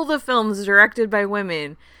all the films directed by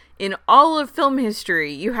women in all of film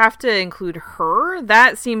history, you have to include her.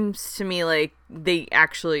 That seems to me like they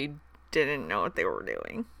actually didn't know what they were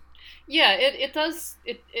doing. Yeah, it does.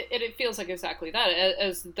 It feels like exactly that,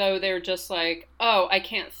 as though they're just like, oh, I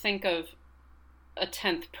can't think of a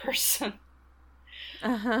 10th person,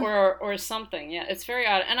 or something. Yeah, it's very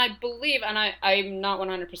odd. And I believe, and I'm not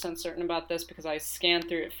 100% certain about this because I scanned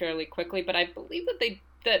through it fairly quickly, but I believe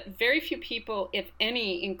that very few people, if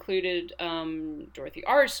any, included Dorothy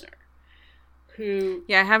Arzner, who...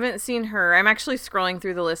 Yeah, I haven't seen her. I'm actually scrolling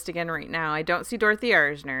through the list again right now. I don't see Dorothy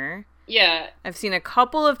Arzner. Yeah. I've seen a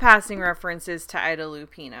couple of passing references to Ida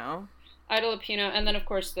Lupino. And then, of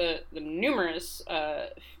course, the numerous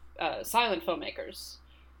silent filmmakers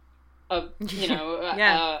of,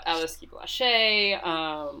 Yeah. Alice Guy Blaché,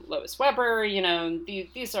 Lois Weber,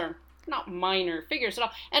 these are not minor figures at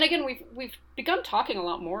all. And again, we've begun talking a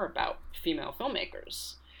lot more about female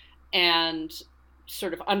filmmakers and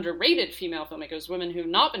sort of underrated female filmmakers, women who've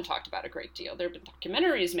not been talked about a great deal. There have been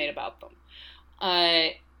documentaries made about them.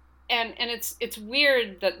 And it's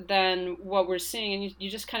weird that then what we're seeing, and you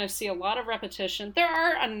just kind of see a lot of repetition. There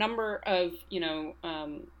are a number of,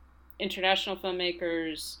 international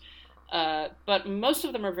filmmakers, but most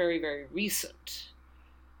of them are very, very recent.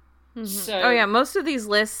 Mm-hmm. So, most of these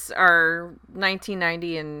lists are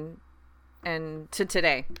 1990 and to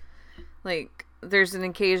today. Like, there's an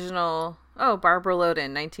occasional, Barbara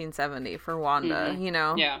Loden, 1970 for Wanda,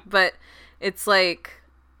 Yeah. But it's like,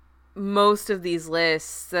 most of these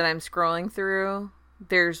lists that I'm scrolling through,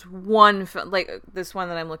 there's one, like this one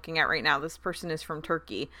that I'm looking at right now, this person is from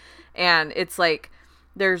Turkey, and it's like,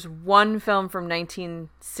 there's one film from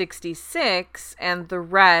 1966, and the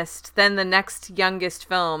rest, then the next youngest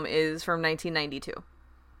film is from 1992.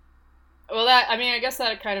 Well, I guess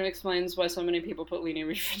that kind of explains why so many people put Leni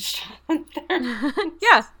Riefenstahl in there.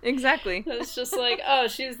 Yeah, exactly. It's just like,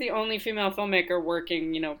 she's the only female filmmaker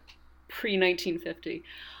working, pre-1950.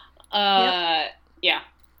 Yep. Yeah.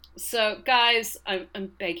 So, guys,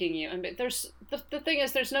 I'm begging you. The thing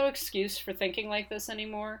is, there's no excuse for thinking like this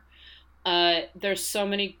anymore. There's so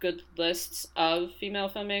many good lists of female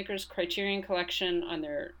filmmakers. Criterion Collection on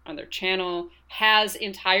their channel has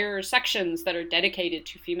entire sections that are dedicated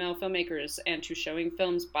to female filmmakers and to showing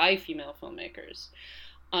films by female filmmakers.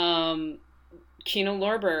 Kino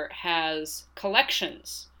Lorber has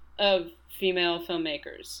collections of female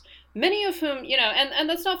filmmakers, many of whom, and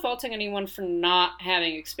that's not faulting anyone for not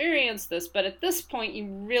having experienced this, but at this point, you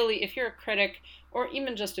really, if you're a critic or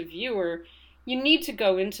even just a viewer, you need to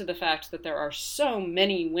go into the fact that there are so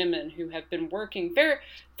many women who have been working very,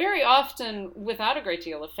 very often without a great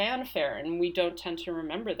deal of fanfare, and we don't tend to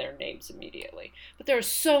remember their names immediately. But there are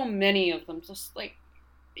so many of them, just like,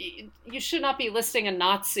 you should not be listing a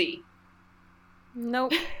Nazi.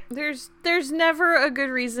 Nope. There's never a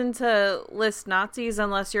good reason to list Nazis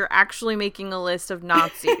unless you're actually making a list of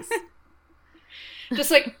Nazis. Just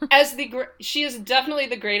like, she is definitely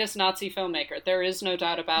the greatest Nazi filmmaker. There is no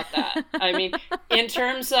doubt about that. I mean, in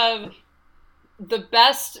terms of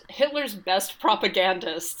Hitler's best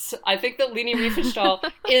propagandists, I think that Leni Riefenstahl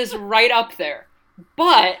is right up there.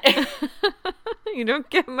 But you don't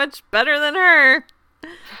get much better than her.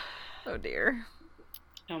 Oh dear.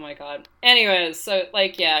 Oh my god. Anyways, so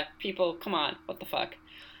people, come on, what the fuck?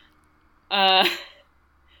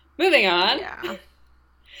 Moving on. Yeah.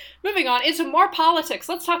 Moving on into more politics.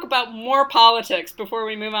 Let's talk about more politics before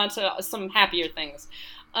we move on to some happier things.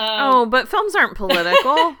 But films aren't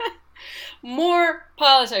political. More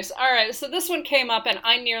politics. All right, so this one came up and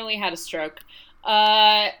I nearly had a stroke.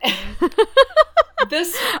 I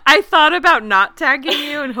thought about not tagging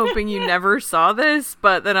you and hoping you never saw this,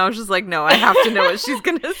 but then I was just like, no, I have to know what she's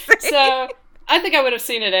going to say. So I think I would have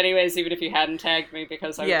seen it anyways, even if you hadn't tagged me,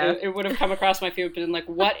 because it would have come across my feed and been like,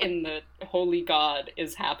 what in the holy God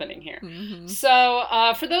is happening here? Mm-hmm. So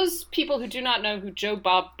for those people who do not know who Joe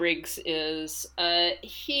Bob Briggs is,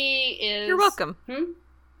 he is... You're welcome.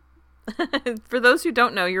 For those who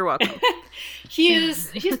don't know, you're welcome. He's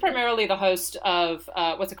primarily the host of,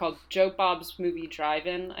 what's it called? Joe Bob's Movie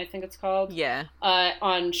Drive-In, I think it's called. Yeah.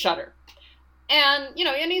 On Shudder. And,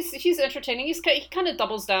 and he's entertaining. He kind of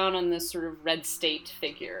doubles down on this sort of red state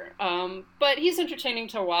figure. But he's entertaining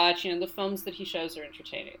to watch. The films that he shows are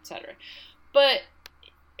entertaining, etc. But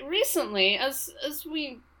recently, as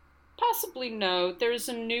we possibly know, there's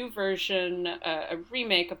a new version, a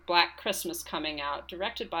remake of Black Christmas coming out,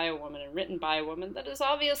 directed by a woman and written by a woman, that is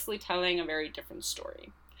obviously telling a very different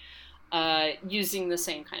story, using the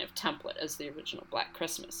same kind of template as the original Black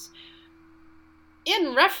Christmas.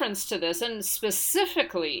 In reference to this, and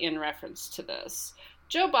specifically in reference to this,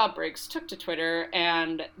 Joe Bob Briggs took to Twitter,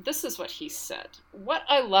 and this is what he said. What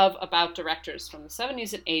I love about directors from the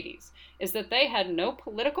 70s and 80s is that they had no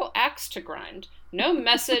political axe to grind, no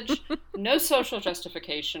message, no social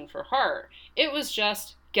justification for horror. It was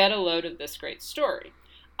just, get a load of this great story.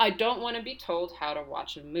 I don't want to be told how to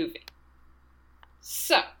watch a movie.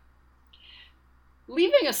 So,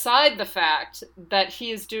 leaving aside the fact that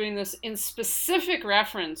he is doing this in specific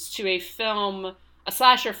reference to a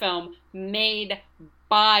slasher film made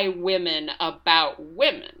by women about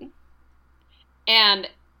women, and,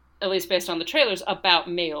 at least based on the trailers, about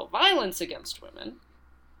male violence against women,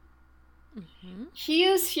 He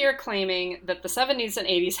is here claiming that the 70s and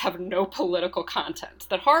 80s have no political content.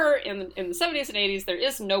 That horror in the 70s and 80s, there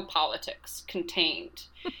is no politics contained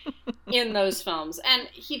in those films. And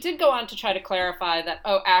he did go on to try to clarify that,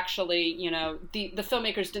 actually, the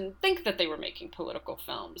filmmakers didn't think that they were making political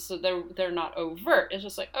films, so they're not overt. It's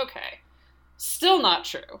just like, okay, still not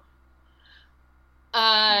true.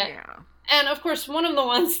 Yeah. And of course, one of the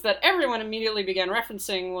ones that everyone immediately began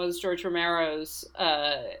referencing was George Romero's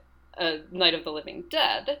Night of the Living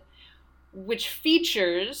Dead, which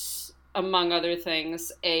features, among other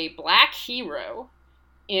things, a black hero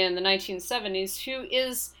in the 1970s who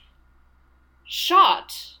is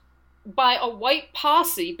shot by a white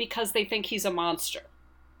posse because they think he's a monster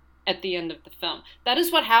at the end of the film. That is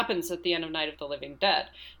what happens at the end of Night of the Living Dead.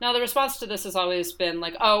 Now, the response to this has always been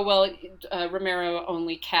like, Romero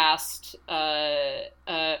only cast the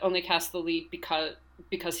lead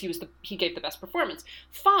because he gave the best performance.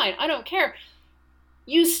 Fine, I don't care.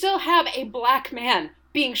 You still have a black man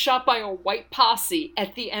being shot by a white posse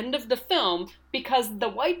at the end of the film because the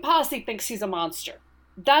white posse thinks he's a monster.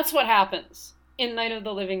 That's what happens in Night of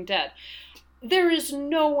the Living Dead. There is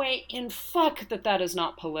no way in fuck that is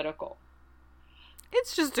not political.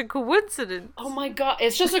 It's just a coincidence. Oh my God.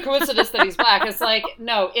 It's just a coincidence that he's black. It's like,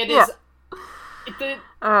 no, it is...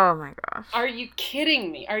 Oh my gosh. Are you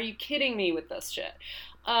kidding me? Are you kidding me with this shit?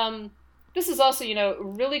 This is also,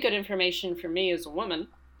 really good information for me as a woman,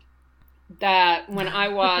 that when I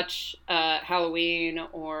watch Halloween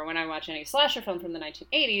or when I watch any slasher film from the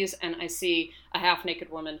 1980s and I see a half-naked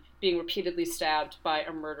woman being repeatedly stabbed by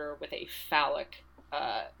a murderer with a phallic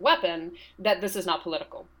weapon, that this is not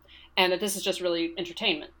political. And that this is just really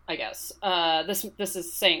entertainment, I guess. This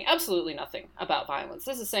is saying absolutely nothing about violence.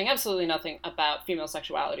 This is saying absolutely nothing about female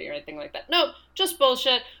sexuality or anything like that. No, just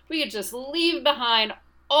bullshit. We could just leave behind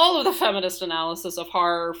all of the feminist analysis of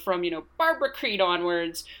horror from, Barbara Creed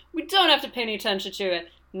onwards. We don't have to pay any attention to it.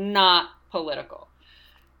 Not political.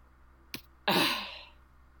 Do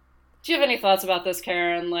you have any thoughts about this,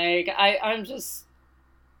 Karen? Like, I just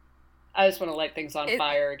want to light things on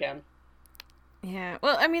fire again. Yeah,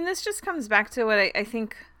 well, I mean, this just comes back to what I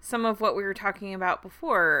think some of what we were talking about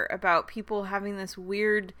before, about people having this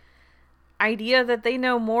weird idea that they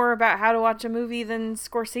know more about how to watch a movie than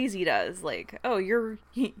Scorsese does. Like, oh, you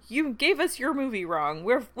gave us your movie wrong.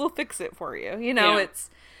 We'll fix it for you. Yeah.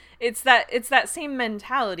 It's that same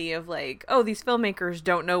mentality of like, oh, these filmmakers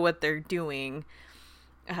don't know what they're doing.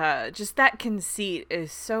 Just that conceit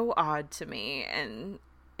is so odd to me,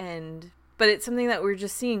 but it's something that we're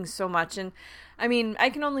just seeing so much. And I mean, I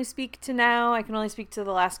can only speak to the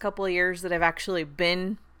last couple of years that I've actually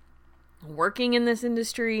been working in this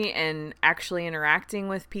industry and actually interacting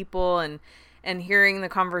with people and hearing the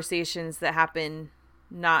conversations that happen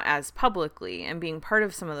not as publicly and being part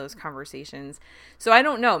of some of those conversations. So I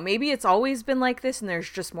don't know, maybe it's always been like this and there's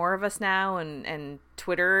just more of us now and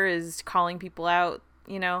Twitter is calling people out,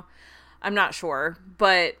 I'm not sure,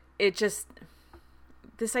 but this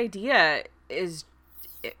idea is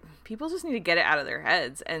people just need to get it out of their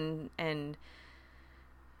heads and I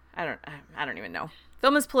don't even know.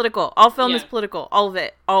 Film is political. All film is political. All of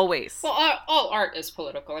it. Always. Well, all art is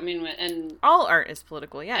political. I mean, and all art is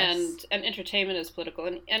political. Yes. And entertainment is political.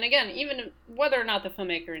 And again, even whether or not the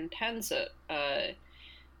filmmaker intends it,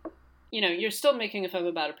 you're still making a film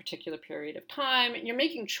about a particular period of time. You're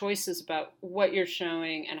making choices about what you're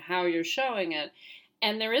showing and how you're showing it.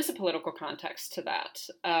 And there is a political context to that.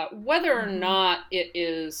 Whether or not it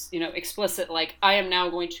is, explicit, like, I am now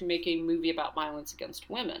going to make a movie about violence against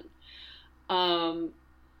women. And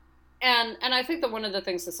I think that one of the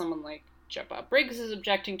things that someone like Joe Bob Briggs is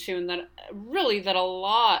objecting to, and that a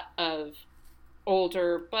lot of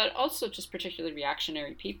older, but also just particularly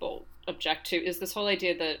reactionary people object to, is this whole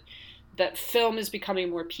idea that film is becoming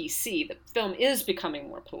more PC, that film is becoming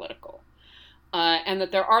more political. And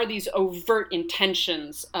that there are these overt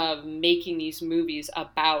intentions of making these movies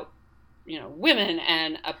about, women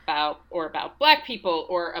and about black people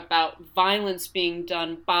or about violence being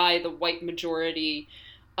done by the white majority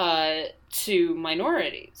to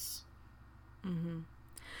minorities. Mm-hmm.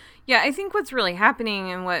 Yeah, I think what's really happening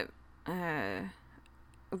and what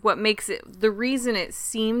makes it, the reason it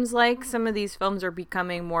seems like some of these films are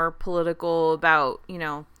becoming more political about,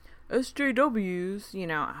 SJWs,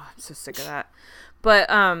 I'm so sick of that. But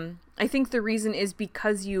I think the reason is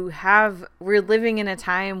because we're living in a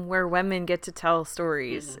time where women get to tell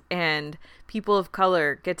stories and people of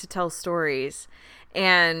color get to tell stories.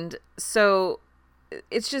 And so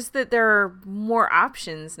it's just that there are more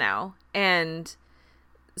options now. And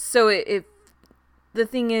so the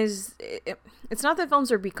thing is, it's not that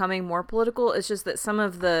films are becoming more political. It's just that some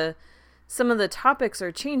of the some of the topics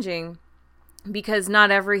are changing because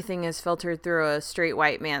not everything is filtered through a straight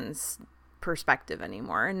white man's perspective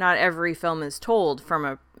anymore. Not every film is told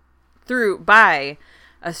by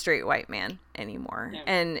a straight white man anymore. Yeah.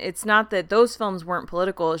 And it's not that those films weren't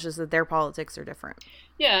political, it's just that their politics are different.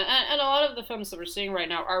 Yeah, and a lot of the films that we're seeing right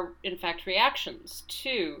now are, in fact, reactions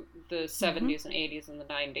to the 70s and 80s and the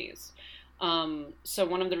 90s. So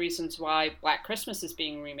one of the reasons why Black Christmas is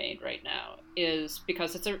being remade right now is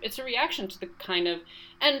because it's a reaction to the kind of,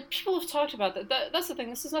 and people have talked about that. That's the thing.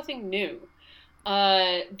 This is nothing new.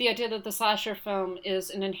 The idea that the slasher film is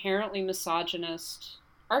an inherently misogynist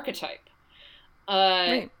archetype.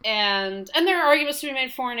 Right. And there are arguments to be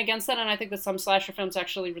made for and against that, and I think that some slasher films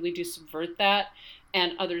actually really do subvert that,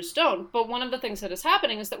 and others don't. But one of the things that is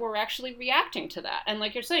happening is that we're actually reacting to that. And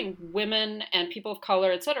like you're saying, women and people of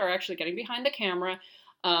color, et cetera, are actually getting behind the camera,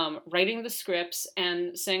 writing the scripts,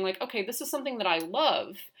 and saying, like, okay, this is something that I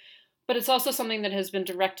love, but it's also something that has been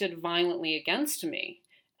directed violently against me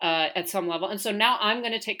at some level. And so now I'm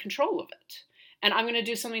going to take control of it. And I'm going to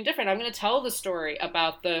do something different. I'm going to tell the story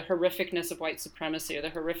about the horrificness of white supremacy or the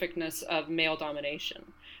horrificness of male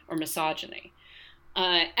domination or misogyny.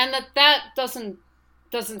 And that doesn't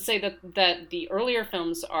say that the earlier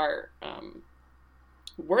films are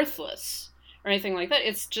worthless or anything like that.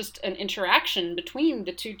 It's just an interaction between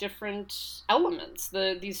the two different elements,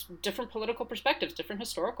 these different political perspectives, different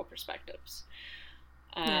historical perspectives.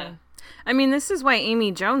 Yeah. I mean, this is why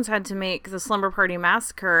Amy Jones had to make the Slumber Party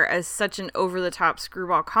Massacre as such an over-the-top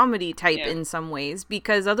screwball comedy type in some ways,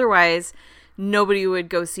 because otherwise nobody would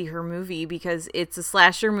go see her movie, because it's a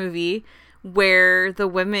slasher movie where the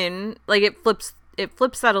women, like, it flips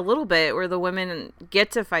that a little bit, where the women get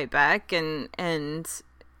to fight back, and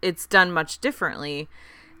it's done much differently.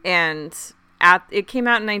 And it came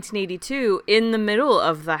out in 1982 in the middle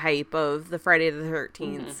of the hype of the Friday the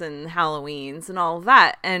 13th and Halloweens and all of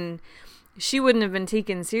that. And she wouldn't have been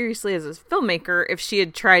taken seriously as a filmmaker if she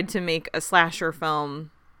had tried to make a slasher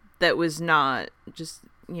film that was not just,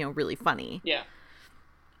 really funny. Yeah.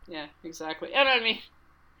 Yeah, exactly. And I mean,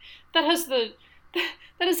 that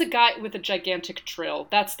is a guy with a gigantic drill.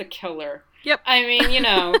 That's the killer. Yep. I mean,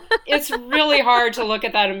 it's really hard to look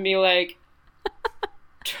at that and be like,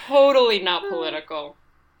 totally not political.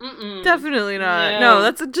 Mm-mm. Definitely not. No,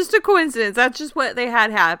 that's just a coincidence. That's just what they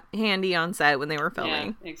had handy on set when they were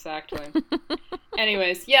filming. Yeah, exactly.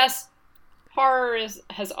 Anyways, yes, horror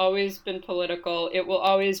has always been political. It will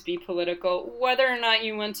always be political, whether or not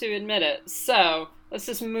you want to admit it. So let's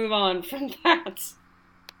just move on from that.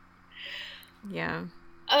 Yeah.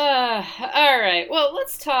 All right. Well,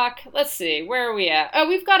 let's see. Where are we at? Oh,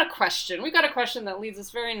 we've got a question. We've got a question that leads us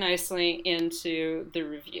very nicely into the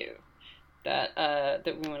review that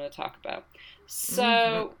we want to talk about.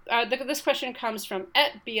 So, this question comes from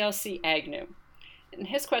 @BLC and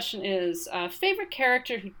his question is, favorite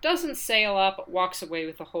character who doesn't say a lot but walks away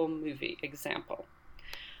with the whole movie, example.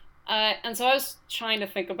 And so I was trying to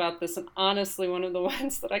think about this, and honestly, one of the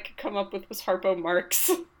ones that I could come up with was Harpo Marx.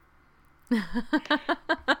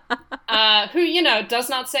 Who, does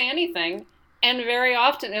not say anything, and very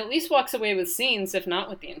often at least walks away with scenes, if not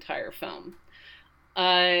with the entire film.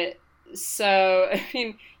 So, I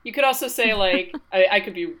mean, you could also say, like, I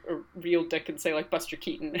could be a real dick and say, like, Buster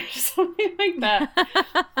Keaton or something like that.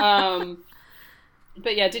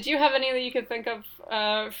 But yeah, did you have any that you could think of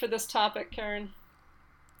for this topic, Karen?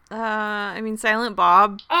 I mean, Silent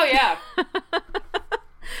Bob. Oh, yeah.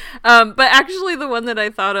 But actually the one that I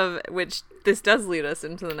thought of, which this does lead us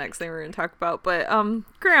into the next thing we're going to talk about, but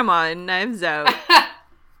Grandma in Knives Out.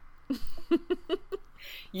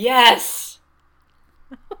 Yes.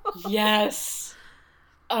 Yes.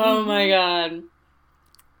 Oh my god.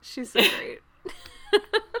 She's so great.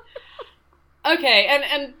 Okay,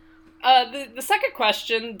 and the second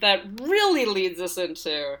question that really leads us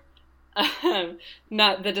into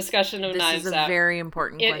not the discussion of Knives Out. This is a very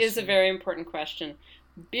important question. It is a very important question.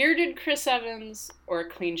 Bearded Chris Evans or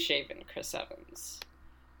clean-shaven Chris Evans?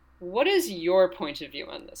 What is your point of view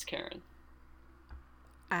on this, Karen?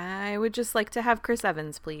 I would just like to have Chris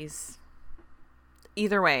Evans, please.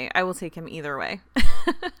 Either way. I will take him either way.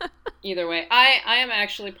 Either way. I am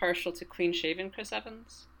actually partial to clean-shaven Chris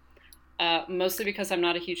Evans. Mostly because I'm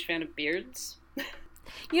not a huge fan of beards.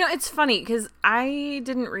 It's funny because I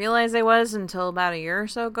didn't realize I was until about a year or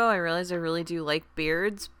so ago. I realized I really do like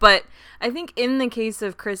beards. But I think in the case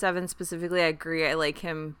of Chris Evans specifically, I agree. I like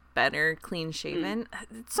him better clean shaven.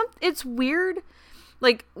 It's weird.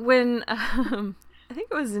 Like when, I think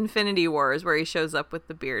it was Infinity Wars where he shows up with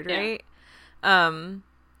the beard, right? I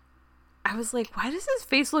was like, why does his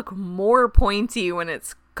face look more pointy when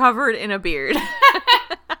it's covered in a beard?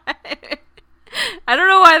 I don't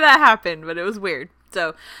know why that happened, but it was weird.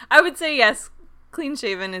 So I would say yes, clean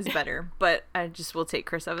shaven is better, but I just will take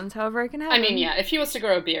Chris Evans however I can have him. I mean, yeah, if he wants to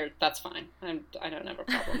grow a beard, that's fine. I don't have a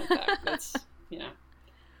problem with that. That's,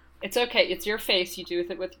 it's okay. It's your face. You do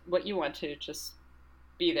with what you want to. Just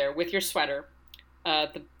be there with your sweater.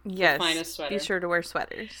 The finest sweater. Be sure to wear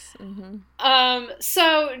sweaters. Mm-hmm.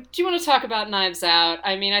 So, do you want to talk about Knives Out?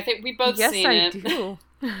 I mean, I think we've both seen it. Yes, I do.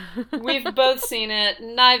 We've both seen it.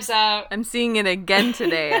 Knives Out. I'm seeing it again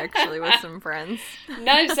today, actually, with some friends.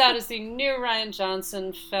 Knives Out is the new Rian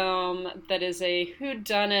Johnson film that is a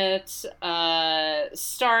whodunit,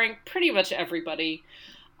 starring pretty much everybody,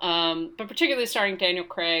 but particularly starring Daniel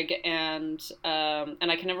Craig and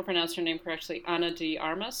I can never pronounce her name correctly, Ana de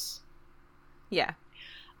Armas. Yeah.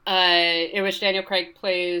 In which Daniel Craig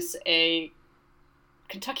plays a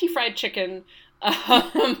Kentucky Fried Chicken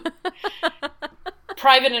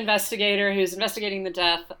private investigator who's investigating the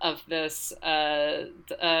death of this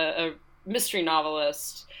a mystery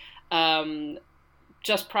novelist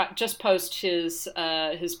just post his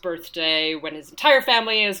birthday, when his entire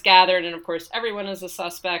family is gathered, and of course everyone is a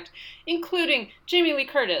suspect, including Jamie Lee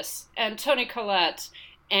Curtis and Toni Collette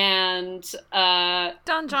and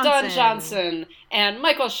Don Johnson and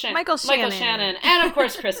Michael Shannon, and of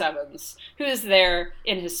course Chris Evans, who is there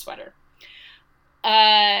in his sweater.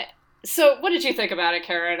 So what did you think about it,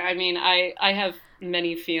 Karen? I mean, I have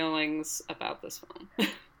many feelings about this film.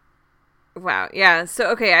 Wow, yeah. So,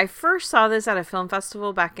 okay, I first saw this at a film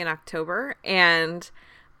festival back in October, and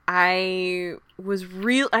I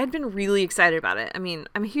had been really excited about it. I mean,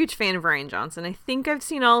 I'm a huge fan of Rian Johnson. I think I've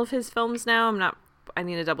seen all of his films now. I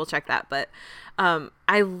need to double check that, but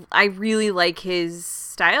I really like his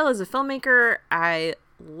style as a filmmaker. I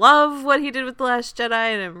love what he did with The Last Jedi,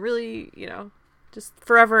 and I'm really, just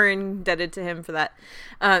forever indebted to him for that.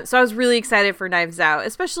 So I was really excited for Knives Out,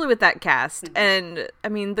 especially with that cast. Mm-hmm. And I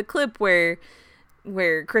mean, the clip where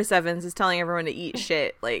Chris Evans is telling everyone to eat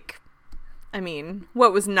shit,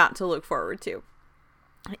 what was not to look forward to?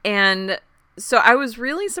 And so I was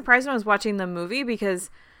really surprised when I was watching the movie, because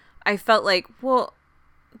I felt like, well,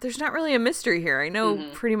 there's not really a mystery here. I know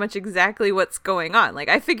pretty much exactly what's going on.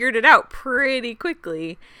 I figured it out pretty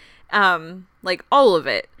quickly, all of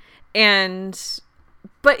it.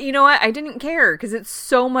 But you know what? I didn't care, because it's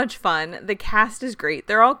so much fun. The cast is great.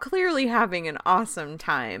 They're all clearly having an awesome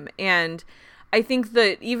time. And I think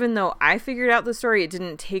that even though I figured out the story, it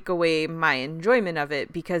didn't take away my enjoyment of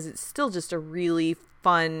it, because it's still just a really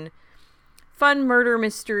fun murder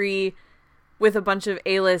mystery with a bunch of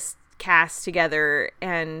A-list cast together.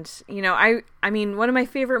 And I mean, one of my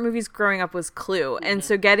favorite movies growing up was Clue, and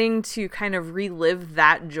so getting to kind of relive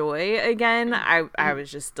that joy again, I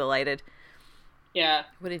was just delighted. Yeah.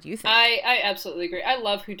 What did you think? I absolutely agree. I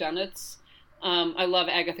love whodunits. I love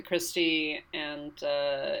Agatha Christie and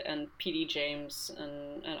P.D. James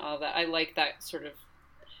and all that. I like that sort of.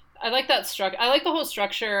 I like that I like the whole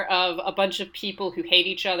structure of a bunch of people who hate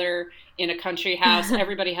each other in a country house.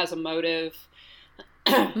 Everybody has a motive.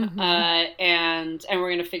 And we're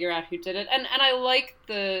going to figure out who did it. And I like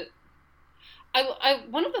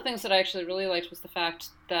one of the things that I actually really liked was the fact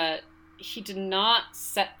that he did not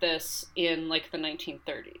set this in the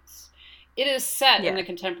 1930s. It is set in the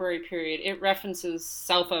contemporary period. It references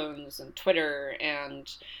cell phones and Twitter and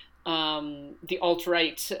the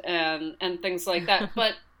alt-right and things like that.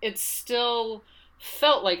 But it still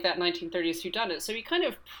felt like that 1930s whodunit. So he kind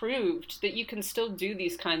of proved that you can still do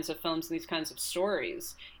these kinds of films and these kinds of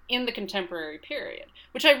stories in the contemporary period,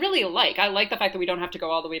 which I really like. I like the fact that we don't have to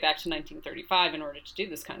go all the way back to 1935 in order to do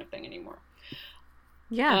this kind of thing anymore.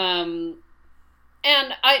 Yeah. And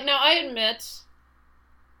I admit,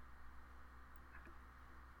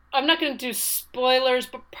 I'm not going to do spoilers,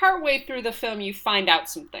 but partway through the film you find out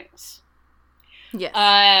some things. Yes.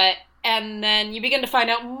 And then you begin to find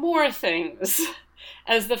out more things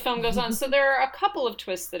as the film goes on. So there are a couple of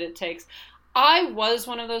twists that it takes. I was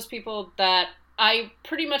one of those people that I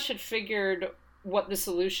pretty much had figured what the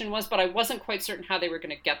solution was, but I wasn't quite certain how they were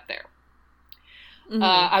going to get there.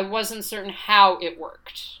 I wasn't certain how it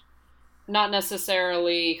worked. Not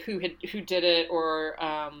necessarily who did it or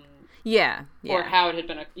or how it had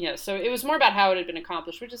been. So it was more about how it had been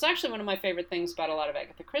accomplished, which is actually one of my favorite things about a lot of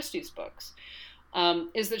Agatha Christie's books,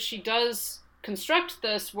 is that she does construct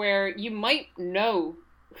this where you might know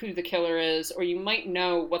who the killer is, or you might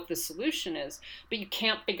know what the solution is, but you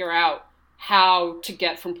can't figure out how to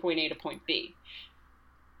get from point A to point B.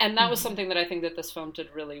 And that was something that I think that this film did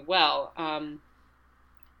really well.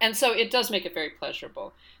 And so it does make it very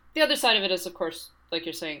pleasurable. The other side of it is, of course, like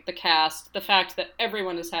you're saying, the cast, the fact that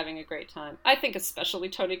everyone is having a great time. I think especially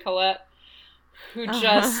Toni Collette. who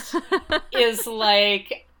just is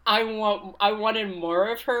like, I wanted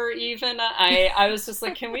more of her even. I was just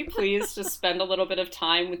like, can we please just spend a little bit of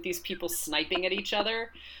time with these people sniping at each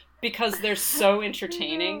other? Because they're so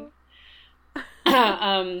entertaining.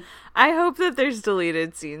 I hope that there's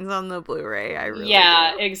deleted scenes on the Blu-ray. I really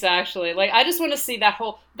do. Exactly. Like, I just want to see that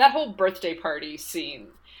whole birthday party scene.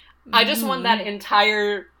 I just want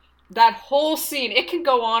that whole scene. It can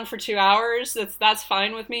go on for 2 hours. That's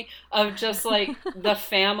fine with me. Of just like the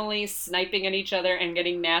family sniping at each other and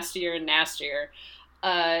getting nastier and nastier.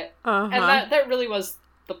 And that really was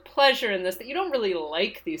the pleasure in this, that you don't really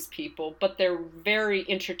like these people, but they're very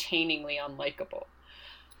entertainingly unlikable.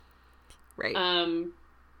 Right.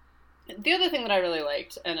 The other thing that I really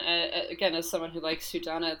liked, and again, as someone who likes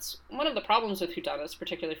whodunits, one of the problems with whodunits,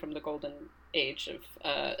 particularly from the golden age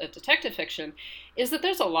of detective fiction, is that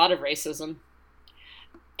there's a lot of racism.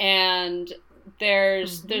 And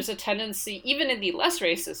there's a tendency, even in the less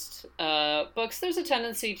racist books, there's a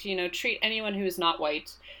tendency to, treat anyone who is not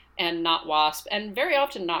white and not WASP, and very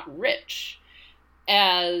often not rich,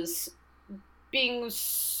 as being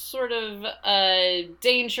sort of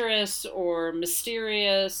dangerous or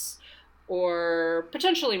mysterious or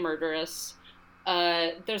potentially murderous.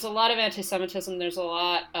 There's a lot of anti-Semitism. There's a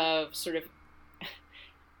lot of sort of,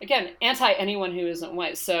 again, anti-anyone who isn't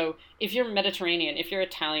white. So if you're Mediterranean, if you're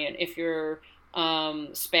Italian, if you're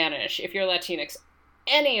Spanish, if you're Latinx,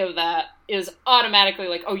 any of that is automatically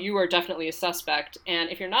like, oh, you are definitely a suspect. And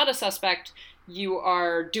if you're not a suspect, you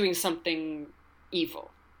are doing something evil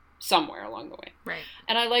somewhere along the way. Right.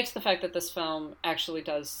 And I liked the fact that this film actually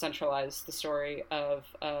does centralize the story of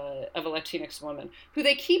a Latinx woman who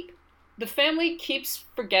the family keeps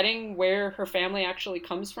forgetting where her family actually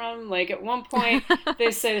comes from. Like, at one point,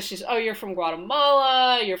 they say that you're from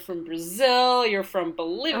Guatemala, you're from Brazil, you're from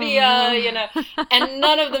Bolivia, and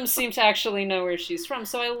none of them seem to actually know where she's from.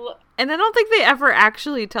 And I don't think they ever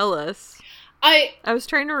actually tell us. I was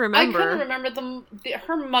trying to remember. I couldn't remember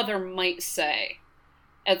her mother might say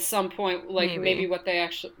at some point, like, maybe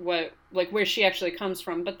where she actually comes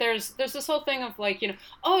from. But there's this whole thing of like,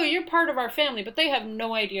 oh, you're part of our family, but they have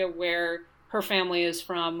no idea where her family is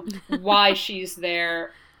from, why she's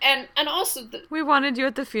there. And also we wanted you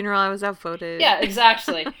at the funeral. I was outvoted. Yeah,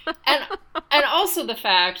 exactly. and also the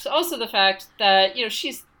fact that,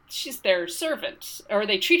 she's their servant, or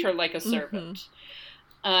they treat her like a servant.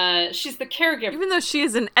 She's the caregiver. Even though she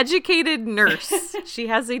is an educated nurse, she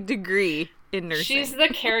has a degree in nursing. She's the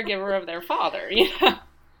caregiver of their father,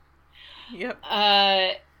 Yep.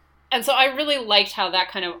 And so I really liked how that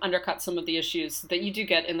kind of undercut some of the issues that you do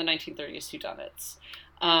get in the 1930s whodunits.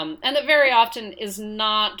 And that very often is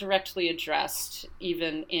not directly addressed,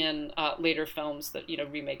 even in later films that,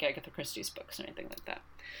 remake Agatha Christie's books or anything like that.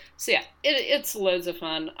 So yeah, it's loads of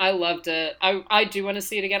fun. I loved it. I do want to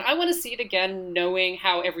see it again. I want to see it again knowing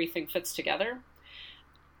how everything fits together.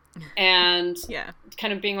 And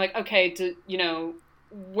kind of being like, okay,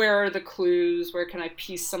 where are the clues? Where can I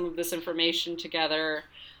piece some of this information together?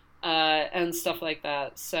 And stuff like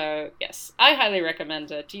that. So yes, I highly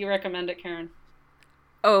recommend it. Do you recommend it, Karen?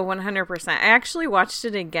 Oh, 100%. I actually watched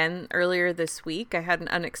it again earlier this week. I had an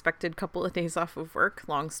unexpected couple of days off of work.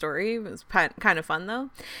 Long story. It was kind of fun though.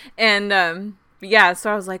 And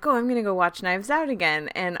so I was like, oh, I'm going to go watch Knives Out again.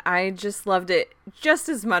 And I just loved it just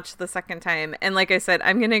as much the second time. And like I said,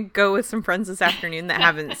 I'm going to go with some friends this afternoon that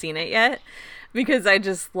haven't seen it yet, because I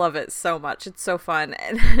just love it so much. It's so fun.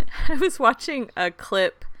 And I was watching a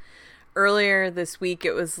clip earlier this week.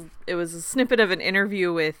 It was a snippet of an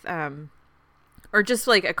interview with, or just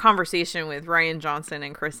like a conversation with Rian Johnson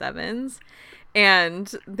and Chris Evans.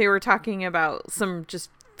 And they were talking about some just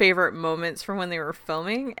favorite moments from when they were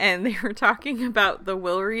filming, and they were talking about the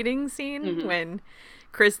will reading scene when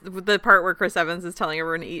the part where Chris Evans is telling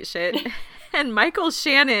everyone to eat shit, and Michael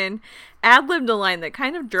Shannon ad-libbed a line that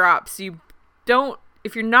kind of drops.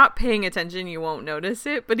 If you're not paying attention, you won't notice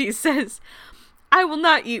it, but he says, "I will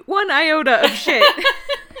not eat one iota of shit."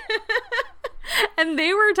 And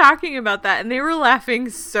they were talking about that, and they were laughing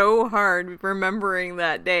so hard remembering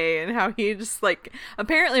that day, and how he just, like,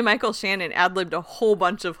 apparently Michael Shannon ad-libbed a whole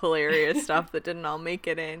bunch of hilarious stuff that didn't all make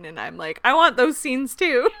it in, and I'm like, I want those scenes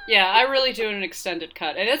too. Yeah, I really do an extended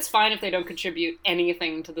cut, and it's fine if they don't contribute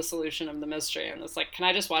anything to the solution of the mystery, and it's like, can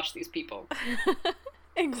I just watch these people?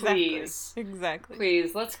 Exactly. Please. Exactly.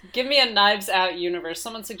 Please, give me a Knives Out universe.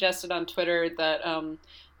 Someone suggested on Twitter that,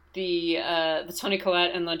 the Toni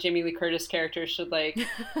Collette and the Jamie Lee Curtis characters should, like,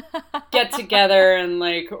 get together and,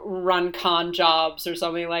 like, run con jobs or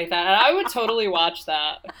something like that. And I would totally watch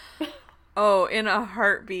that. Oh, in a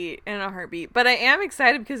heartbeat. But I am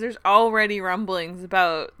excited because there's already rumblings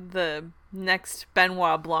about the next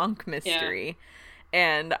Benoit Blanc mystery.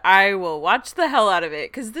 And I will watch the hell out of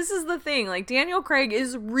it, because this is the thing. Like, Daniel Craig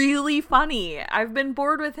is really funny. I've been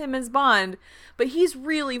bored with him as Bond, but he's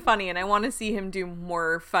really funny, and I want to see him do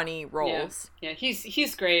more funny roles. Yeah,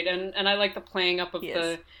 he's great, and I like the playing up of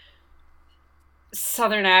the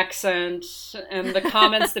Southern accent and the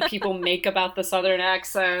comments that people make about the Southern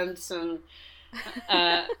accent, and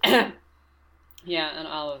and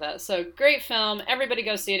all of that. So, great film. Everybody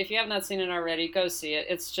go see it. If you have not seen it already, go see it.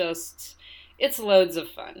 It's loads of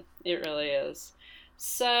fun. It really is.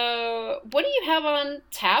 So, what do you have on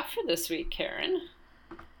tap for this week, Karen?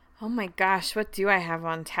 Oh my gosh, what do I have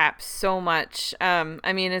on tap? So much.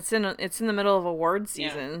 I mean, it's in the middle of award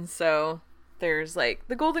season, so there's like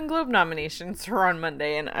the Golden Globe nominations are on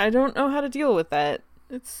Monday, and I don't know how to deal with that.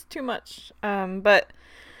 It's too much. But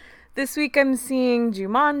this week I'm seeing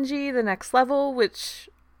Jumanji: The Next Level, which,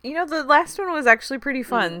 you know, the last one was actually pretty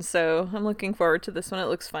fun, so I'm looking forward to this one. It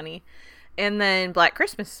looks funny. And then Black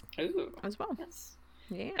Christmas as well. Yes.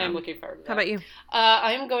 Yeah. I'm looking forward to that. How about you?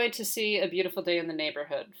 I'm going to see A Beautiful Day in the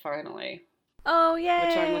Neighborhood, finally. Oh, yay!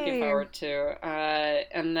 Which I'm looking forward to.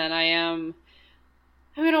 And then I'm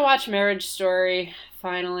going to watch Marriage Story,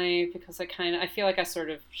 finally, because I feel like I sort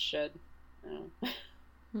of should.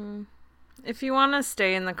 If you want to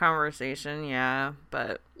stay in the conversation, yeah,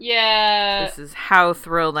 but this is how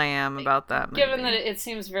thrilled I am about that movie. Given that it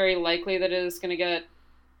seems very likely that it is going to get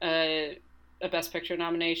a Best Picture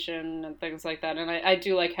nomination and things like that, and I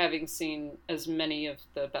do like having seen as many of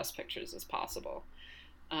the Best Pictures as possible.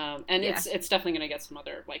 It's definitely going to get some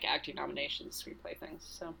other like acting nominations, screenplay things.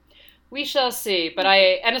 So we shall see. But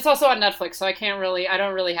and it's also on Netflix, so I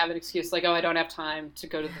don't really have an excuse like, oh, I don't have time to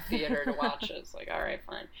go to the theater to watch it. It's like, all right,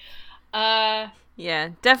 fine. Yeah,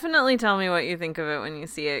 definitely tell me what you think of it when you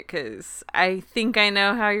see it, because I think I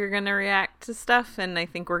know how you're going to react to stuff, and I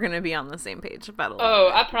think we're going to be on the same page about a lot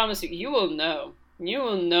of it. I promise you, you will know. You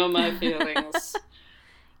will know my feelings.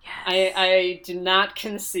 Yes. I do not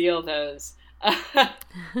conceal those. So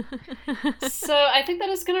I think that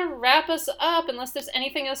is going to wrap us up, unless there's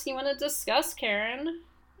anything else you want to discuss, Karen.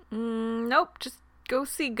 Nope, just go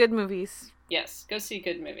see good movies. Yes, go see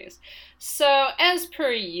good movies. So, as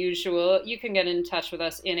per usual, you can get in touch with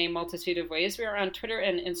us in a multitude of ways. We are on Twitter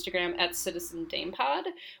and Instagram at Citizen Dame Pod.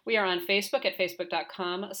 We are on Facebook at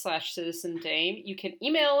facebook.com/Citizen Dame. You can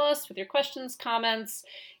email us with your questions, comments,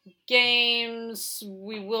 games.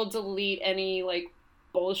 We will delete any, like,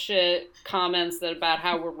 bullshit comments about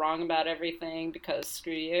how we're wrong about everything, because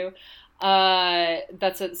screw you.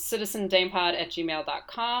 That's at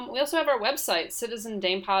citizendamepod@gmail.com. We also have our website,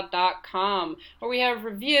 citizendamepod.com, where we have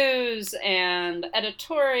reviews and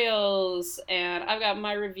editorials, and I've got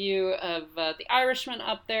my review of The Irishman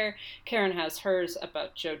up there. Karen has hers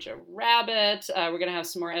about Jojo Rabbit. We're going to have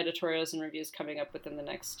some more editorials and reviews coming up within the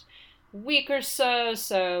next week or so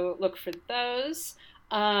look for those.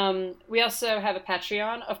 We also have a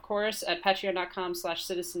Patreon, of course, at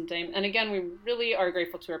patreon.com/citizendame. And again, we really are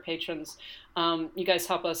grateful to our patrons. You guys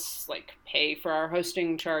help us like pay for our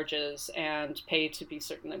hosting charges and pay to be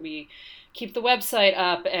certain that we keep the website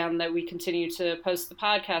up and that we continue to post the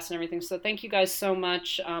podcast and everything. So thank you guys so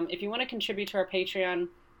much. If you want to contribute to our Patreon,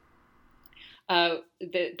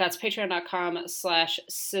 that's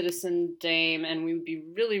patreon.com/citizendame, and we would be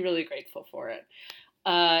really, really grateful for it.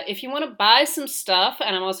 If you want to buy some stuff,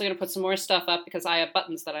 and I'm also going to put some more stuff up because I have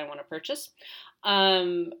buttons that I want to purchase,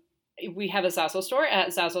 we have a Zazzle store at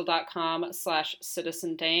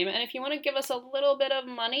zazzle.com/citizendame. And if you want to give us a little bit of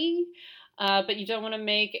money, but you don't want to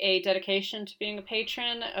make a dedication to being a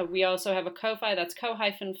patron, we also have a Ko-Fi. That's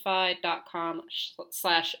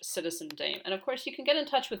ko-fi.com/citizendame. And of course, you can get in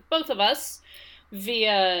touch with both of us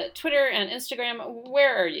via Twitter and Instagram.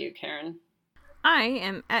 Where are you, Karen? I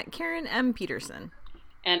am at Karen M. Peterson.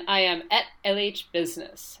 And I am at LH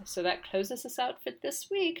Business. So that closes us out for this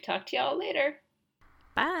week. Talk to y'all later.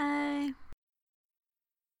 Bye.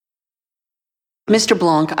 Mr.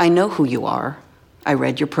 Blanc, I know who you are. I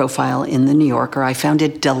read your profile in The New Yorker. I found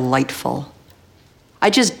it delightful.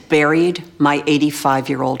 I just buried my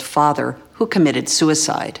 85-year-old father who committed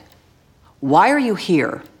suicide. Why are you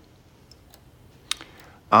here?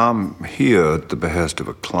 I'm here at the behest of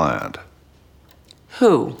a client.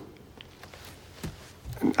 Who?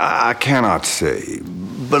 I cannot say,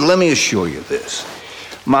 but let me assure you this.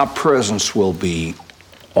 My presence will be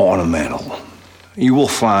ornamental. You will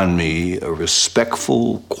find me a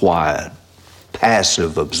respectful, quiet,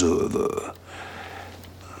 passive observer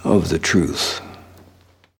of the truth.